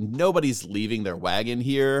 Nobody's leaving their wagon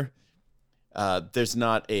here. There's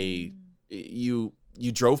not you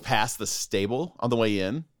drove past the stable on the way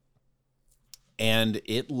in, and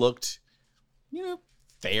it looked,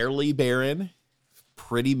 fairly barren,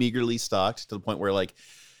 pretty meagerly stocked to the point where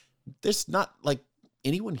there's not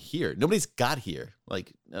anyone here. Nobody's got here.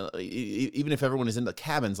 Even if everyone is in the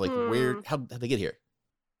cabins, how'd they get here?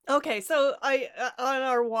 Okay, so I on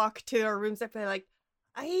our walk to our rooms, I feel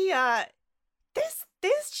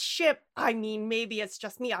this ship. I mean, maybe it's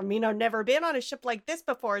just me. I mean, I've never been on a ship like this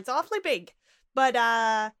before. It's awfully big, but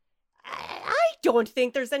I don't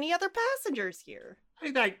think there's any other passengers here.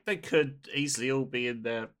 I think they could easily all be in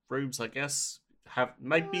their rooms, I guess.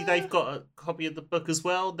 Maybe they've got a copy of the book as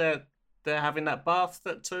well. They're having that bath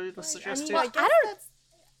that too. That's suggested.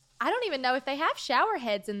 I don't even know if they have shower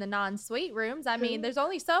heads in the non-suite rooms. I mean, there's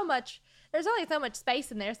only so much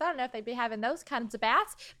space in there, so I don't know if they'd be having those kinds of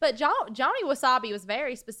baths. But Johnny Wasabi was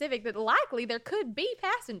very specific that likely there could be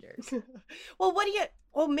passengers.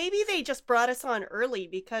 Well, maybe they just brought us on early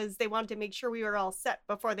because they wanted to make sure we were all set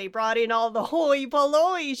before they brought in all the hoi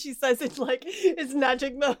polloi. She says it's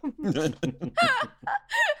nudging them.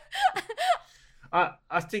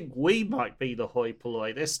 I think we might be the hoi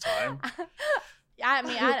polloi this time. I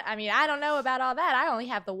mean, I don't know about all that. I only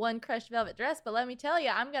have the one crushed velvet dress, but let me tell you,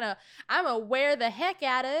 I'm gonna wear the heck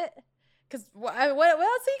out of it. Cause what else are you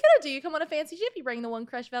gonna do? You come on a fancy ship, you bring the one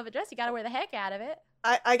crushed velvet dress, you gotta wear the heck out of it.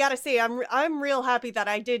 I gotta say, I'm real happy that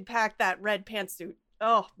I did pack that red pantsuit.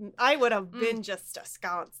 Oh, I would have been just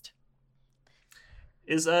ensconced.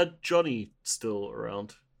 Is Johnny still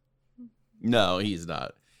around? No, he's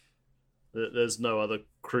not. There's no other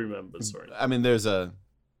crew members or anything. I mean, there's an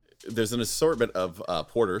assortment of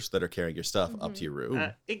porters that are carrying your stuff up to your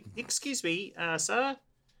room. Excuse me, sir.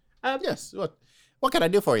 Yes. What can I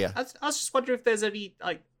do for you? I was just wondering if there's any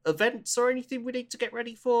events or anything we need to get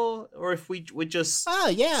ready for, or if we just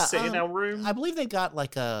sit in our room. I believe they got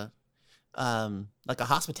a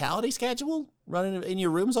hospitality schedule running in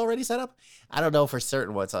your rooms already set up. I don't know for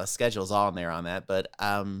certain what schedule's on there on that, but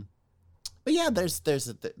yeah, there's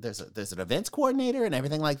an events coordinator and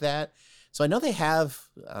everything like that. So I know they have,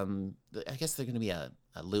 I guess they're going to be a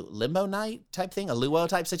limbo night type thing, a luau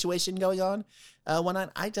type situation going on one night.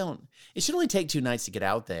 It should only take 2 nights to get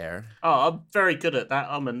out there. Oh, I'm very good at that.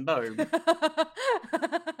 I'm a gnome.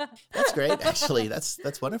 That's great, actually.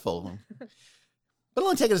 That's wonderful. But it'll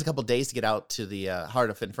only take us a couple days to get out to the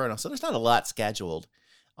heart of Inferno. So there's not a lot scheduled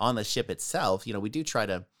on the ship itself. We do try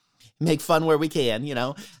to make fun where we can,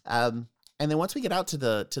 and then once we get out to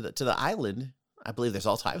the island, I believe there's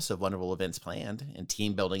all types of wonderful events planned and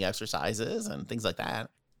team building exercises and things like that.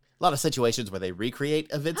 A lot of situations where they recreate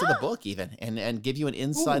events in the book even and give you an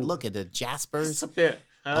inside look into Jasper's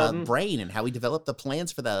brain and how he developed the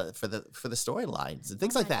plans for the storylines and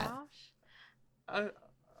things like that. I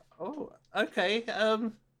Oh, okay. I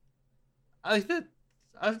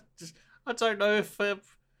don't know if I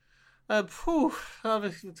don't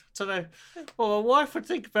know. Well, my wife would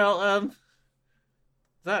think about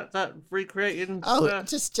that recreating.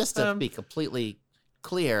 Just to be completely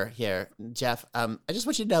clear here, Jeff. I just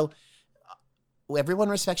want you to know, everyone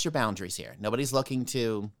respects your boundaries here. Nobody's looking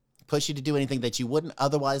to push you to do anything that you wouldn't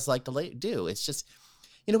otherwise like to do. It's just,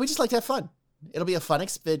 we just like to have fun. It'll be a fun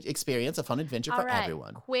experience, a fun adventure for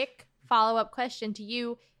everyone. Quick follow-up question to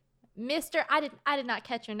you, Mr. I did not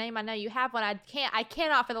catch your name. I know you have one. I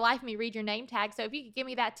cannot for the life of me read your name tag. So if you could give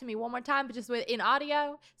me that to me one more time, but just in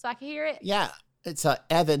audio so I can hear it. Yeah, it's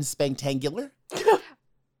Evan Spectacular.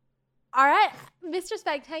 All right, Mr.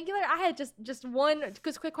 Spectacular, I had just one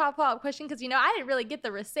quick follow-up question because, I didn't really get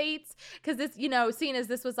the receipts because this, seeing as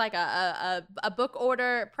this was like a book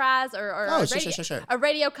order prize or a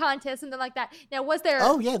radio contest, something like that. Now, was there...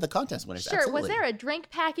 Oh, yeah, the contest winners, Sure. absolutely. Was there a drink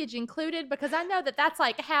package included? Because I know that's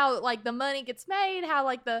like how like the money gets made, how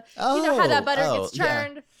like the, how that butter gets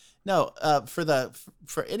churned. Yeah. No,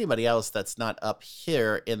 for anybody else that's not up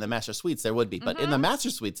here in the Master Suites, there would be. But in the Master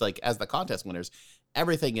Suites, like as the contest winners,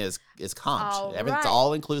 everything is comped. Everything's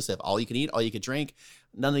all inclusive. All you can eat, all you can drink.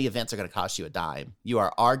 None of the events are going to cost you a dime. You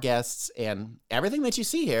are our guests, and everything that you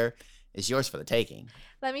see here is yours for the taking.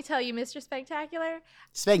 Let me tell you, Mr. Spectacular.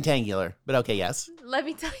 Spectacular, but okay, yes. Let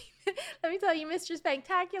me tell you, Mr.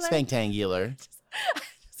 Spectacular. Spectacular.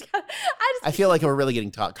 I feel like we're really getting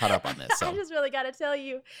caught up on this. So. I just really got to tell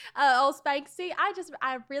you, old Spanksy,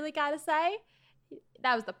 I really got to say,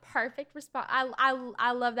 that was the perfect response.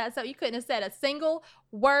 I love that. So you couldn't have said a single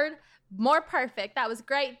word more perfect. That was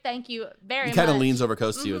great. Thank you very much. He kind of leans over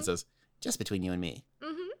close to you and says, just between you and me.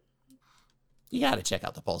 You got to check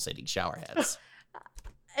out the pulsating shower heads.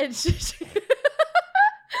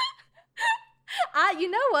 You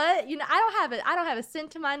know what? I don't have a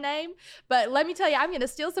cent to my name, but let me tell you, I'm going to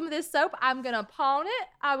steal some of this soap. I'm going to pawn it.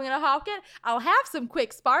 I'm going to hawk it. I'll have some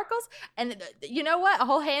quick sparkles. And you know what? A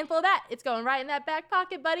whole handful of that. It's going right in that back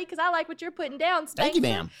pocket, buddy, because I like what you're putting down. Thank you,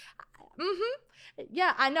 ma'am.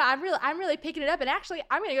 Yeah, I know. I'm really picking it up. And actually,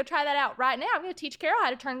 I'm going to go try that out right now. I'm going to teach Carol how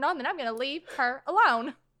to turn it on, then I'm going to leave her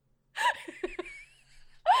alone.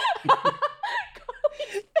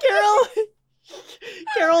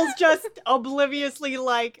 Carol's just obliviously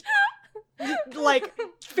like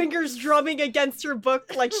fingers drumming against her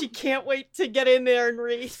book, like she can't wait to get in there and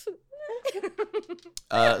read.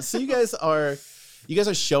 So you guys are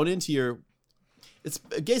shown into your. It's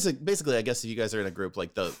basically, I guess, if you guys are in a group,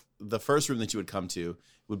 like the first room that you would come to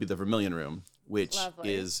would be the Vermilion Room, which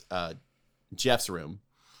is Jeff's room.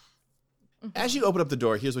 As you open up the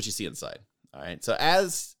door, here's what you see inside. All right, so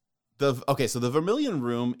the Vermilion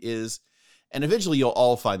Room is. And eventually you'll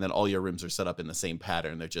all find that all your rooms are set up in the same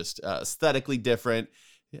pattern. They're just aesthetically different,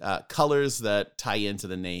 colors that tie into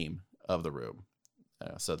the name of the room.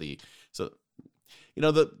 There's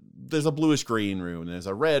a bluish green room, and there's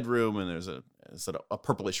a red room, and there's a sort of a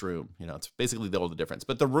purplish room. It's basically all the difference.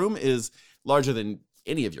 But the room is larger than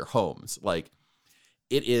any of your homes. Like,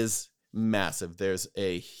 it is massive. There's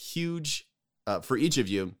a huge, for each of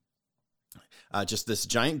you, just this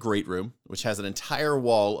giant great room, which has an entire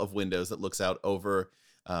wall of windows that looks out over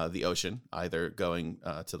the ocean, either going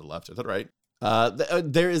to the left or the right.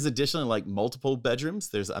 There is additionally like multiple bedrooms.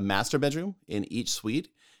 There's a master bedroom in each suite,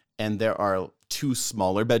 and there are 2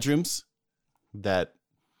 smaller bedrooms that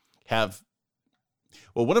have.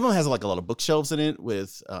 Well, one of them has like a lot of bookshelves in it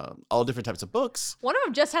with all different types of books. One of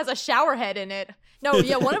them just has a shower head in it. No,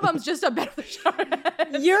 yeah, one of them's just a bed with a shower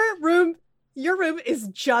head. Your room is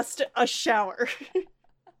just a shower.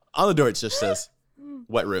 On the door, it just says,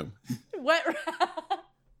 wet room. Wet room.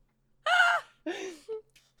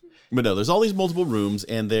 But no, there's all these multiple rooms,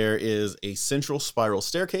 and there is a central spiral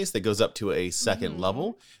staircase that goes up to a second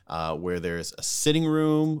level, where there's a sitting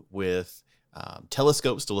room with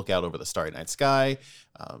telescopes to look out over the starry night sky,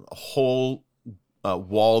 a whole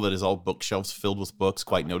wall that is all bookshelves filled with books,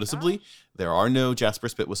 quite noticeably. There are no Jasper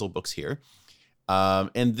Spitwhistle books here.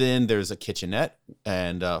 And then there's a kitchenette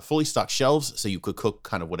and fully stocked shelves, so you could cook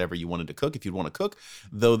kind of whatever you wanted to cook if you'd want to cook.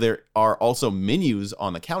 Though there are also menus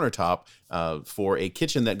on the countertop for a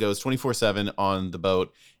kitchen that goes 24/7 on the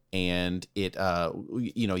boat, and it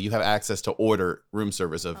you have access to order room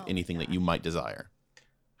service of anything that you might desire.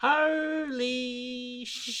 Holy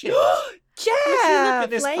shit! Jeff, look at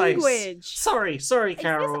this language. Place. Sorry,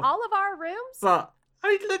 Carol. Is this all of our rooms? But I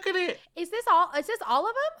mean, look at it. Is this all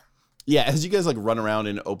of them? Yeah, as you guys like run around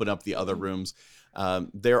and open up the other rooms,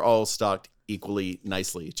 they're all stocked equally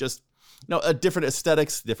nicely. Just different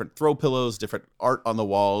aesthetics, different throw pillows, different art on the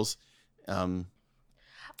walls, but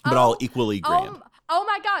all equally grand. Oh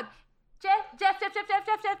my God. Jeff.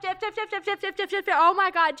 Oh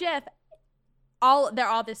my God, Jeff. They're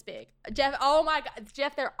all this big. Jeff, oh my God.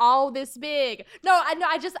 Jeff, they're all this big. No,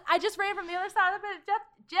 I just ran from the other side of it.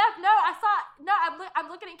 Jeff, no, I'm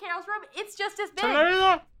looking in Carol's room. It's just as big.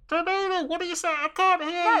 Tallulah, what do you say? I can't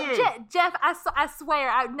hear you. Jeff, I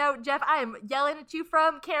swear, Jeff, I am yelling at you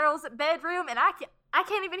from Carol's bedroom, and I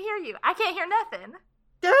can't even hear you. I can't hear nothing.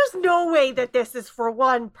 There's no way that this is for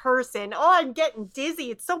one person. Oh, I'm getting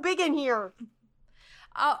dizzy. It's so big in here.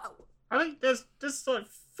 I think there's like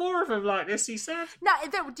 4 of them like this, he said. No,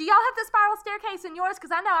 do y'all have the spiral staircase in yours?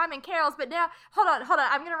 Because I know I'm in Carol's, but now, hold on.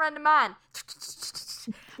 I'm going to run to mine.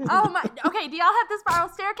 Oh my, okay, do y'all have the spiral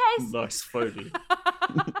staircase? Nice Foley.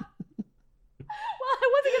 Well, I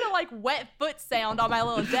wasn't going to like wet foot sound on my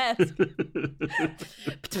little desk.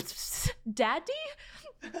 Daddy?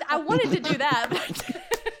 I wanted to do that.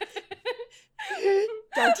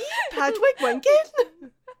 Daddy? Patrick Wenkin?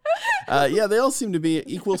 Yeah, they all seem to be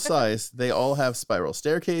equal size. They all have spiral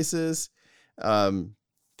staircases.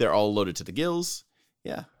 They're all loaded to the gills.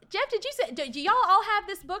 Yeah. Jeff, do y'all all have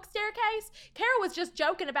this book staircase? Carol was just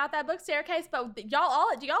joking about that book staircase, but do y'all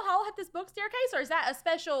all have this book staircase, or is that a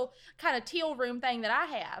special kind of teal room thing that I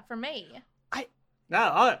have for me?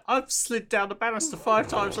 I've slid down the banister 5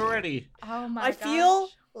 times already. Oh my I gosh. feel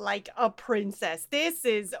like a princess. This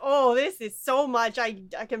is so much. I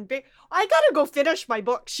gotta go finish my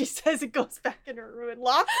book. She says it goes back in her room and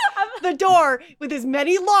locks the door with as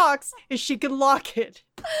many locks as she can lock it.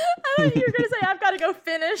 I thought you were gonna say I've got to go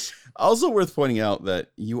finish. Also worth pointing out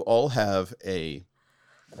that you all have a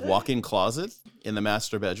walk-in closet in the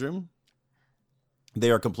master bedroom.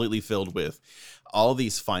 They are completely filled with all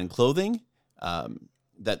these fine clothing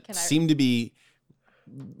that seem to be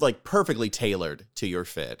like perfectly tailored to your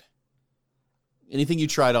fit. Anything you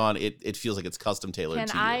tried on, it feels like it's custom tailored to you.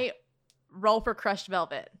 Can I roll for crushed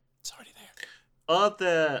velvet? It's already there. Are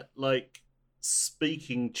there like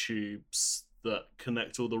speaking tubes that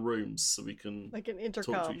connect all the rooms so we can Like an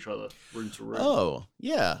intercom. talk to each other room to room? Oh,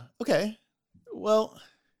 yeah. Okay. Well,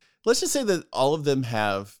 let's just say that all of them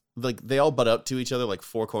have, like, they all butt up to each other like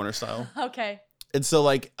 4 corner style. Okay. And so,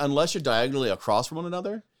 like, unless you're diagonally across from one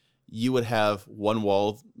another, you would have one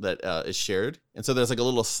wall that is shared. And so there's like a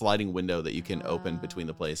little sliding window that you can open between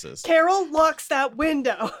the places. Carol locks that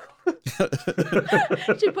window.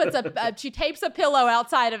 She tapes a pillow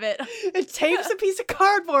outside of it. It tapes a piece of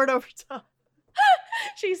cardboard over top.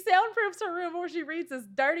 She soundproofs her room where she reads this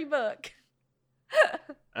dirty book.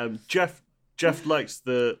 Jeff likes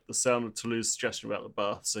the sound of Tallulah's suggestion about the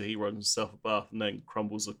bath, so he runs himself a bath and then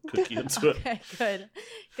crumbles a cookie into it. Okay,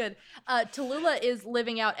 good. Tallulah is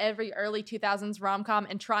living out every early 2000s rom-com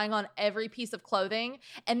and trying on every piece of clothing,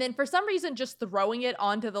 and then for some reason just throwing it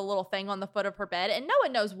onto the little thing on the foot of her bed, and no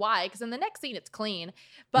one knows why, because in the next scene it's clean,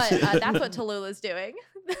 but that's what Tallulah's doing.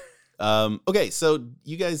 Okay, so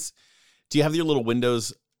you guys, do you have your little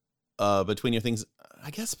windows between your things?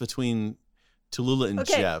 I guess between Tallulah and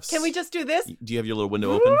Jeff's. Can we just do this? Do you have your little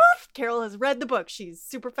window open? Carol has read the book. She's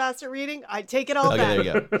super fast at reading. I take it all back. Okay,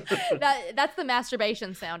 there you go. That's the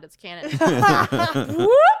masturbation sound. It's canon.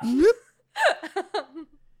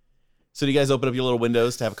 So do you guys open up your little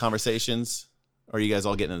windows to have conversations? Or are you guys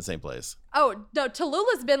all getting in the same place? Oh, no,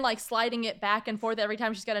 Tallulah's been like sliding it back and forth every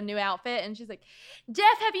time she's got a new outfit. And she's like,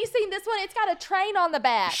 Jeff, have you seen this one? It's got a train on the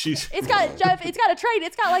back. It's got a train.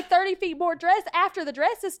 It's got like 30 feet more dress after the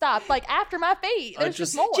dress is stopped, like after my feet. There's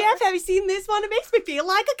just more. Jeff, have you seen this one? It makes me feel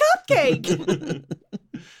like a cupcake.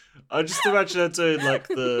 I just imagine her doing like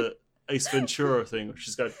the Ace Ventura thing where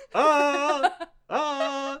she's going,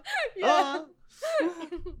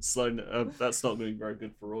 So that's not going to be very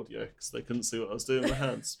good for audio because they couldn't see what I was doing with my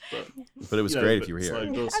hands. But it was great if you were here.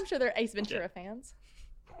 I'm sure they're Ace Ventura fans.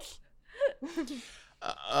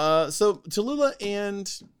 So Tallulah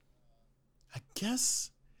and I guess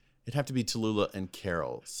it'd have to be Tallulah and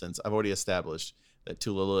Carol, since I've already established that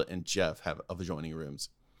Tallulah and Jeff have adjoining rooms.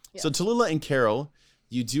 Yes. So Tallulah and Carol,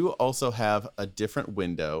 you do also have a different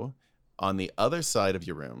window on the other side of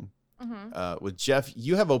your room. Mm-hmm. With Jeff,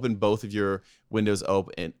 you have opened both of your windows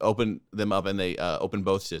open them up, and they open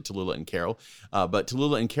both to Tallulah and Carol. But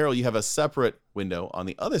Tallulah and Carol, you have a separate window on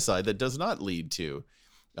the other side that does not lead to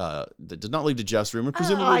Jeff's room, and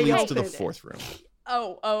presumably leads to the fourth room.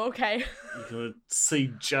 Oh, okay. You can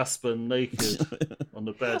see Jasper naked on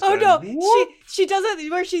the bed. Oh no, she does it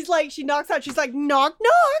where she knocks out. She's like, knock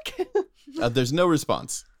knock. There's no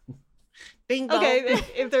response. Bingo. Okay,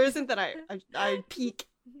 if there isn't, then I peek.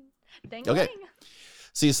 Ding, okay. ding.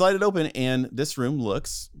 So you slide it open, and this room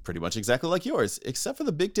looks pretty much exactly like yours, except for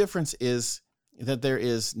the big difference is that there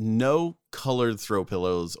is no colored throw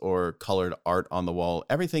pillows or colored art on the wall.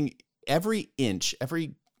 Everything, every inch,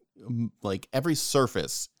 every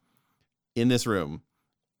surface in this room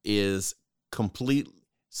is complete,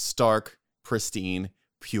 stark, pristine,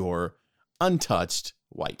 pure, untouched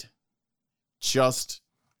white. Just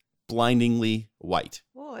blindingly white.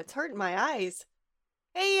 Oh, it's hurting my eyes.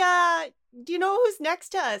 Hey, do you know who's next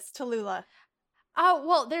to us, Tallulah? Oh,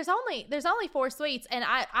 well, there's only 4 suites, and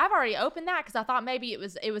I've already opened that because I thought maybe it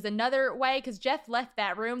was another way, because Jeff left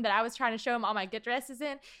that room that I was trying to show him all my good dresses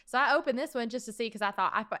in. So I opened this one just to see, because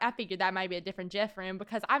I figured that might be a different Jeff room,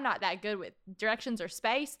 because I'm not that good with directions or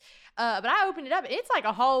space. But I opened it up, and it's like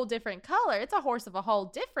a whole different color. It's a horse of a whole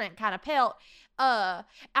different kind of pelt.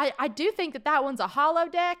 I do think that one's a hollow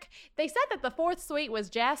deck. They said that the 4th suite was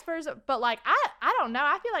Jasper's, but like I don't know.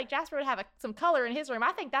 I feel like Jasper would have some color in his room.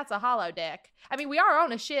 I think that's a hollow deck. I mean, we are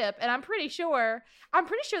on a ship, and I'm pretty sure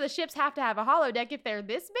the ships have to have a hollow deck if they're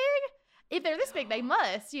this big. If they're this big, they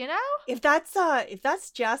must, you know? If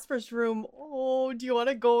that's Jasper's room, do you want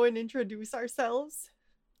to go and introduce ourselves?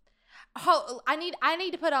 Oh, I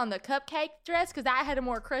need to put on the cupcake dress, because I had a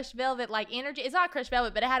more crushed velvet like energy. It's not crushed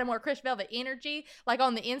velvet, but it had a more crushed velvet energy. Like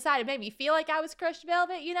on the inside, it made me feel like I was crushed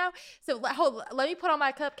velvet, you know? So let me put on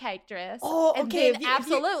my cupcake dress. Oh, okay. And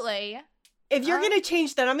absolutely. If you're gonna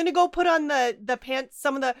change that, I'm gonna go put on the pants.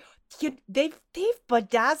 Some of the they've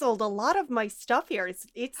bedazzled a lot of my stuff here.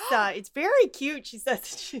 It's very cute. She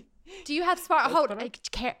says. Do you have sparkles?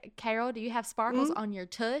 Carol, do you have sparkles on your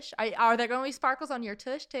tush? Are there going to be sparkles on your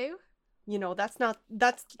tush too? You know, that's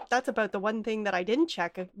about the one thing that I didn't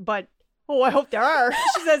check, but I hope there are.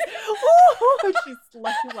 She says, oh, she's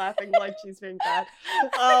laughing like she's being bad.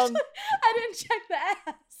 I didn't check the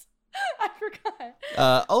ass. I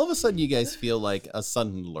forgot. All of a sudden, you guys feel like a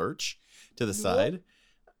sudden lurch to the side.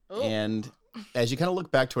 Oh. And as you kind of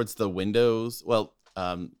look back towards the windows,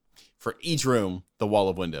 for each room, the wall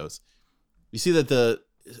of windows, you see that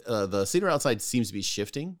the cedar outside seems to be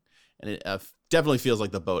shifting, and it definitely feels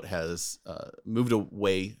like the boat has moved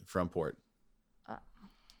away from port.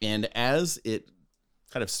 And as it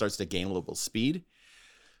kind of starts to gain a little speed,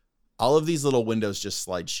 all of these little windows just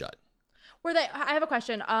slide shut. I have a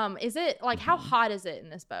question. Is it like, how hot is it in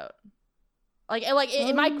this boat?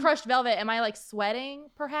 Am I crushed velvet? Am I like sweating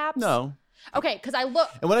perhaps? No. Okay, because I look.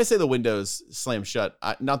 And when I say the windows slam shut,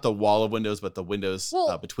 not the wall of windows, but the windows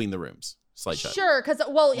between the rooms slide shut. Sure, because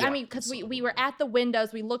I mean, because we were at the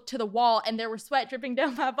windows, we looked to the wall, and there was sweat dripping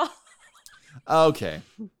down my balls. Okay.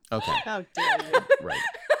 How dare you? Right.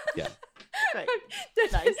 Yeah. Right.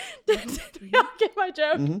 Nice. Did we all get my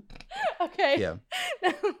joke? Mm-hmm. Okay. Yeah.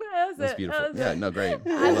 That's beautiful. Yeah. No, great.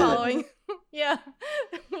 I'm following. Yeah.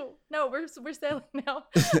 No, we're sailing now.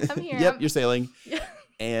 I'm here. Yep, you're sailing. Yeah.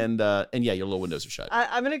 And yeah, your little windows are shut.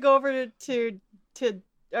 I'm gonna go over to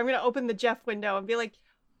I'm gonna open the Jeff window and be like,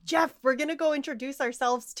 Jeff, we're gonna go introduce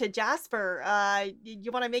ourselves to Jasper.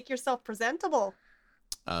 You want to make yourself presentable?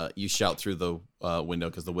 You shout through the window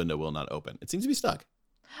because the window will not open. It seems to be stuck.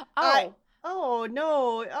 Oh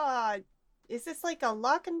no! Is this like a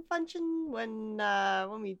lock-in function when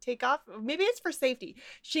we take off? Maybe it's for safety.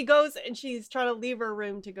 She goes and she's trying to leave her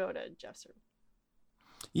room to go to Jeff's room.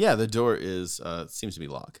 Yeah, the door seems to be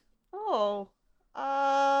locked. Oh,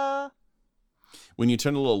 when you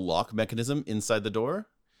turn the little lock mechanism inside the door,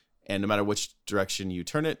 and no matter which direction you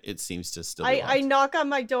turn it, it seems to still be locked. I knock on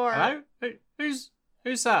my door. Hello? Who's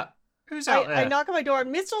that? Who's out there? I knock on my door.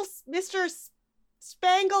 Mr.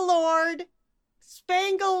 Spanglelord.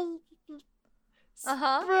 Spangle.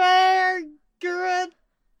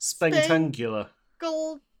 Spangtangular.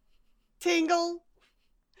 Tingle.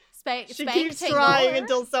 She Spank keeps tingle. trying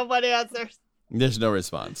until someone answers. There's no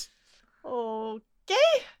response. Okay.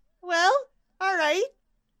 Well, all right.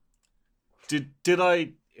 Did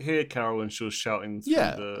I hear Carol when she was shouting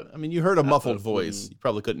through I mean, you heard a muffled voice. You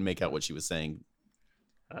probably couldn't make out what she was saying.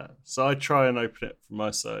 So I try and open it from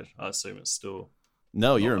my side. I assume it's still...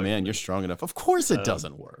 No, you're a man. You're strong enough. Of course it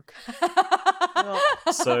doesn't work.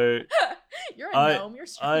 So you're a gnome. You're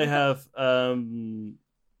strong. I have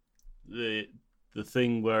the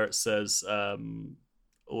thing where it says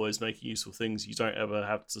always making useful things. You don't ever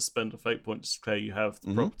have to spend a fate point to declare you have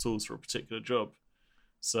the proper tools for a particular job.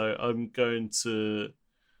 So I'm going to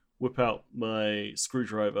whip out my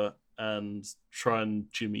screwdriver and try and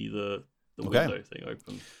jimmy the window thing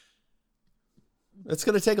open. It's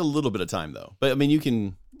going to take a little bit of time, though. But, I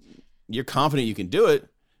mean, you're confident you can do it.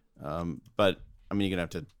 But, I mean, you're going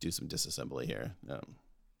to have to do some disassembly here.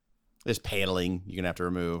 There's paneling you're going to have to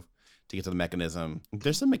remove to get to the mechanism.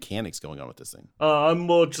 There's some mechanics going on with this thing. I'm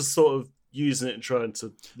more just sort of using it and trying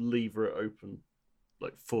to lever it open.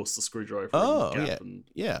 like force the screwdriver Oh, in the gap and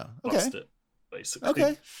bust it, basically.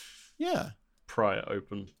 Okay. Yeah. Pry it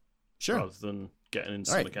open. Sure. Rather than getting into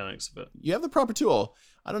All the right. mechanics of it. You have the proper tool.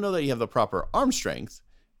 I don't know that you have the proper arm strength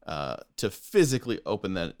to physically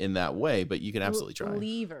open that in that way, but you can absolutely try.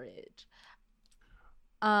 Leverage.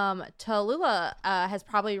 Tallulah has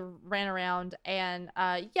probably ran around and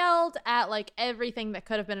yelled at like everything that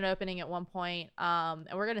could have been an opening at one point. And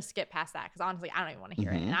we're gonna skip past that because honestly, I don't even want to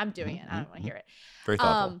hear it, and I'm doing it. I don't want to hear it. Very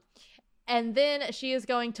thoughtful. And then she is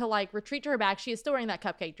going to like retreat to her bag. She is still wearing that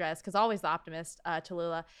cupcake dress because always the optimist,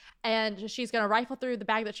 Tallulah. And she's going to rifle through the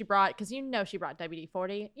bag that she brought because you know she brought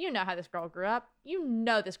WD-40. You know how this girl grew up. You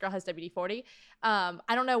know this girl has WD-40. I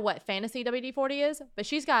don't know what fantasy WD-40 is, but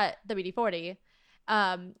she's got WD-40.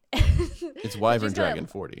 It's Wyvern Dragon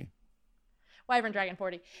 40. Wyvern Dragon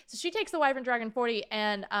 40. So she takes the Wyvern Dragon 40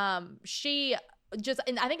 and she just,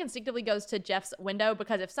 and I think instinctively goes to Jeff's window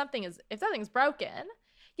because if something's broken,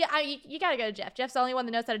 you gotta go to Jeff. Jeff's the only one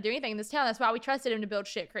that knows how to do anything in this town. That's why we trusted him to build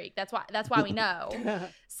Shit Creek. That's why we know.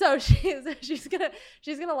 So she's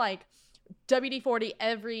gonna like WD-40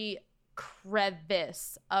 every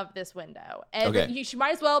crevice of this window. And she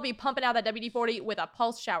might as well be pumping out that WD-40 with a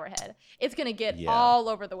pulse shower head. It's gonna get all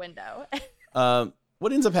over the window.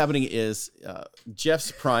 What ends up happening is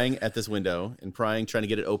Jeff's prying at this window and trying to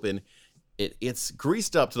get it open. It's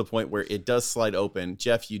greased up to the point where it does slide open.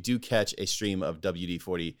 Jeff, you do catch a stream of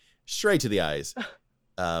WD-40 straight to the eyes.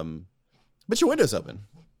 But your window's open.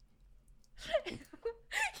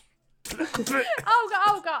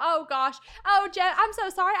 Oh gosh. Oh, Jeff, I'm so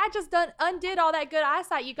sorry. I just undid all that good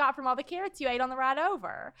eyesight you got from all the carrots you ate on the ride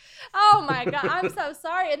over. Oh my God, I'm so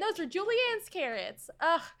sorry. And those are Julianne's carrots.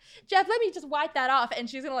 Ugh, Jeff, let me just wipe that off. And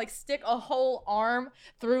she's gonna like stick a whole arm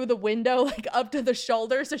through the window, like up to the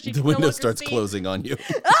shoulder, so she. The window starts closing on you.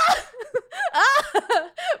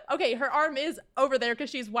 Okay, her arm is over there because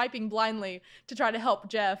she's wiping blindly to try to help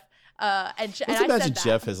Jeff. Let's imagine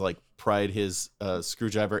Jeff has like pried his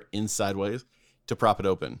screwdriver in sideways to prop it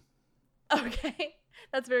open. Okay,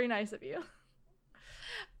 that's very nice of you.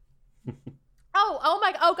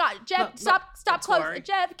 Oh God, Jeff, stop closing.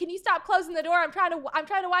 Jeff, can you stop closing the door? I'm trying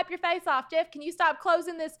to wipe your face off. Jeff, can you stop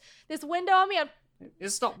closing this window on me?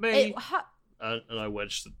 It's not me. And I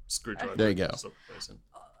wedge the screwdriver. There you go.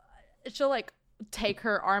 She'll like take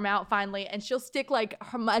her arm out finally, and she'll stick like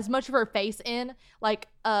as much of her face in, like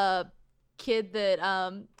a kid that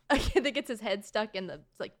gets his head stuck in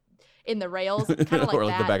the rails, kind of like or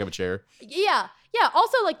like that. the back of a chair. Yeah.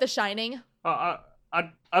 Also like The Shining.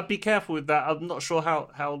 I'd be careful with that. I'm not sure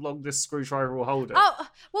how long this screwdriver will hold it. Oh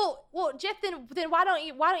well, Jeff. Then why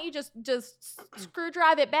don't you just screw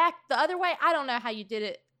drive it back the other way? I don't know how you did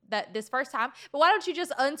it this first time, but why don't you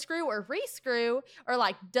just unscrew or rescrew or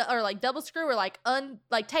like double screw or like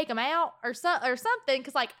take them out or something?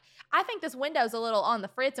 Because like I think this window's a little on the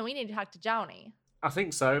fritz, and we need to talk to Johnny. I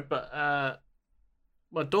think so, but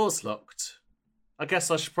my door's locked. I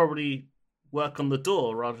guess I should probably work on the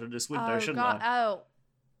door rather than this window, shouldn't I? Oh.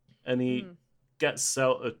 And he gets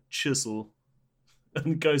out a chisel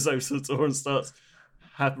and goes over to the door and starts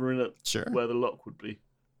hammering it where the lock would be.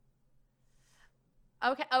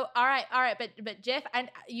 Okay. Oh, all right. But Jeff, and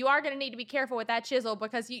you are going to need to be careful with that chisel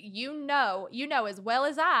because you know as well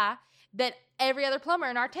as I that every other plumber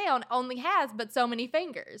in our town only has but so many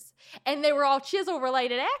fingers, and they were all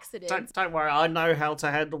chisel-related accidents. Don't worry, I know how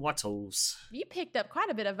to handle my tools. You picked up quite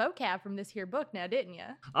a bit of vocab from this here book now, didn't you?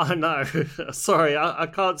 I know. Sorry, I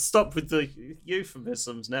can't stop with the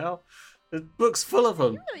euphemisms now. The book's full of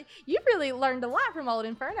them. You really learned a lot from old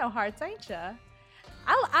Inferno Hearts, ain't you?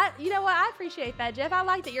 I you know what? I appreciate that, Jeff. I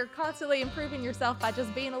like that you're constantly improving yourself by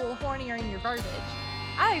just being a little hornier in your verbiage.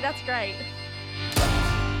 I think that's great.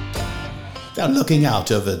 Now, looking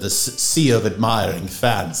out over the sea of admiring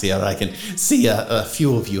fans here, I can see a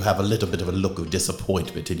few of you have a little bit of a look of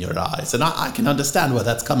disappointment in your eyes. And I can understand where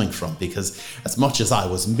that's coming from, because as much as I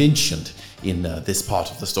was mentioned in this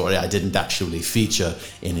part of the story, I didn't actually feature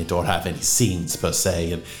in it or have any scenes per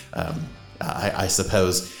se. And I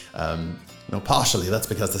suppose, partially that's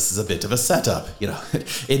because this is a bit of a setup,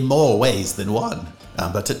 in more ways than one.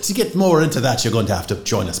 But to get more into that, you're going to have to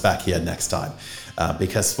join us back here next time.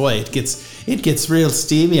 Because boy, it gets real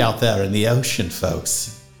steamy out there in the ocean,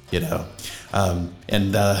 folks.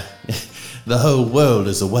 And the whole world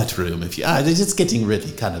is a wet room. It's getting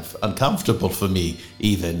really kind of uncomfortable for me,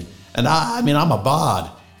 even. And I'm a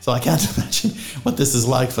bard, so I can't imagine what this is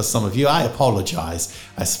like for some of you. I apologize,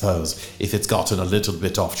 I suppose, if it's gotten a little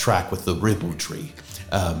bit off track with the ribaldry.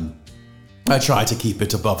 I try to keep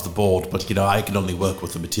it above the board, but, I can only work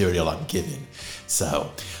with the material I'm given.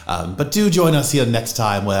 So, but do join us here next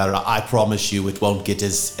time, where I promise you it won't get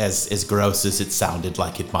as gross as it sounded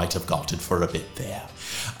like it might have gotten for a bit there.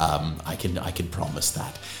 I can promise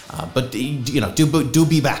that. But do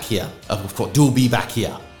be back here. Of course, do be back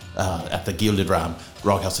here at the Gilded Ram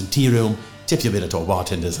Groghouse and Tea Room. Tip your Minotaur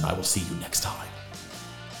bartenders, and I will see you next time.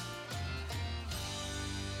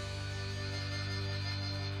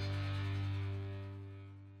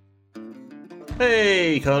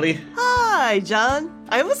 Hey, Carly. Hi, John.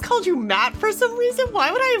 I almost called you Matt for some reason.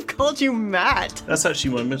 Why would I have called you Matt? That's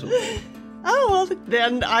actually my middle name. Oh, well,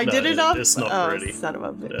 then I did it up. It's not really. Son of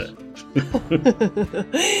a bitch.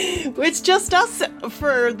 It's just us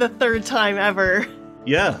for the third time ever.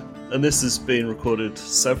 Yeah, and this is being recorded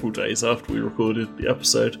several days after we recorded the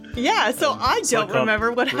episode. Yeah, so I don't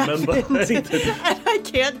remember what happened. Anything. And I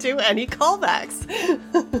can't do any callbacks.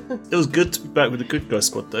 It was good to be back with the Good Guy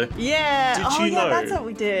Squad, though. Yeah. Did you know that's what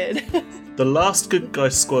we did. The last Good Guy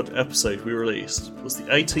Squad episode we released was the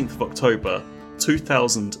 18th of October,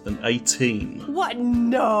 2018. What?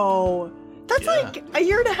 No. That's like a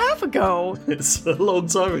year and a half ago. It's a long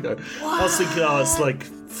time ago. What? I was thinking, it's like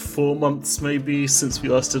 4 months maybe since we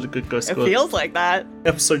last did a Good Guy Squad. It feels like that.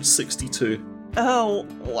 Episode 62. Oh,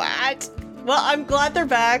 what? Well, I'm glad they're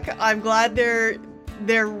back. I'm glad they're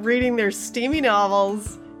reading their steamy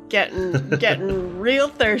novels, getting real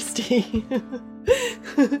thirsty.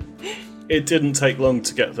 It didn't take long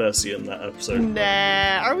to get thirsty in that episode.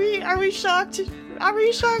 Nah, are we shocked? Are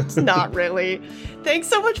we shocked? Not really. Thanks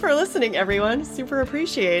so much for listening, everyone. Super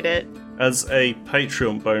appreciate it. As a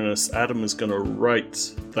Patreon bonus, Adam is going to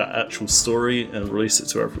write that actual story and release it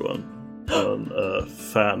to everyone on a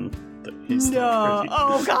fan that he's No.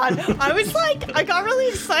 Oh, God. I got really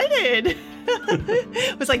excited.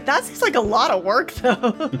 I was like, that seems like a lot of work,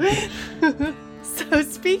 though. So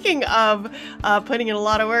speaking of putting in a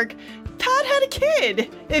lot of work, Pat had a kid.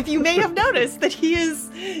 If you may have noticed that he is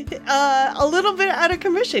a little bit out of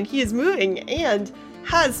commission. He is moving and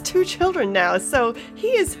has 2 children now, so he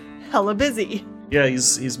is hella busy. Yeah,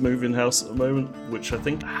 he's moving house at the moment, which I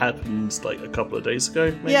think happened like a couple of days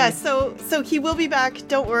ago, maybe? Yeah, so he will be back.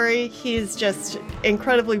 Don't worry. He's just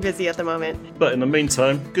incredibly busy at the moment. But in the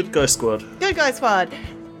meantime, Good Guy Squad. Good Guy Squad.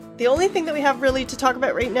 The only thing that we have really to talk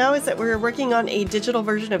about right now is that we're working on a digital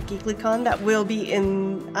version of GeeklyCon that will be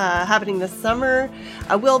happening this summer.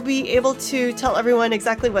 We'll be able to tell everyone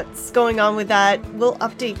exactly what's going on with that. We'll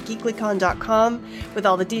update geeklycon.com with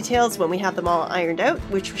all the details when we have them all ironed out,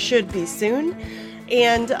 which should be soon.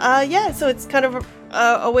 And so it's kind of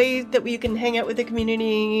a way that we can hang out with the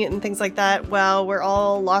community and things like that while we're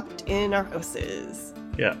all locked in our houses.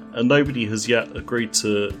 Yeah, and nobody has yet agreed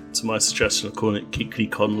to my suggestion of calling it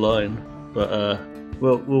GeeklyCon Line, but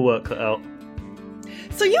we'll work that out.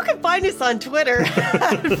 So you can find us on Twitter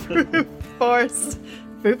at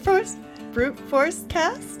Brute Force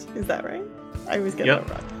Cast. Is that right? I always get that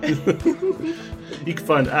wrong. You can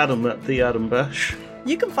find Adam at the Adam Bash.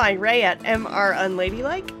 You can find Ray at MR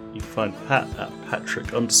Unladylike. You can find Pat at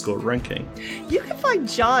Patrick_ranking. You can find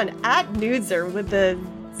John at Nudzer with the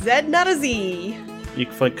Z, not a Z. You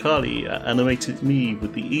can find Carly at Animated Me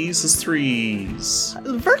with the E's as 3s.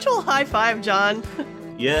 Virtual high five, John.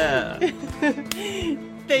 Yeah.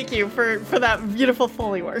 Thank you for that beautiful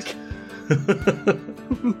Foley work.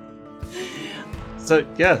 So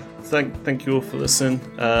yeah, thank you all for listening.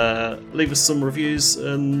 Leave us some reviews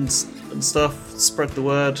and stuff. Spread the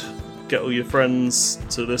word. Get all your friends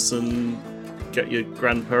to listen. Get your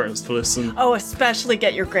grandparents to listen. Oh, especially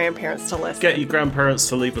get your grandparents to listen. Get your grandparents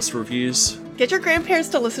to leave us reviews. Get your grandparents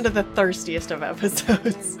to listen to the thirstiest of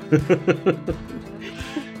episodes.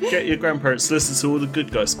 Get your grandparents to listen to all the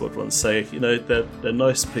Good Guy Squad ones. Say, they're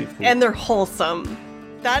nice people. And they're wholesome.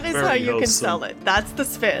 That is Very how you wholesome. can sell it. That's the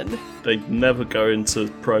spin. They never go into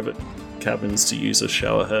private cabins to use a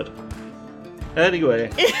shower head.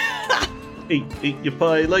 Anyway, eat your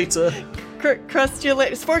pie later. Crust you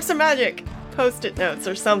later. Sports and magic. Post-it notes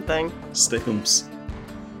or something. Stickums.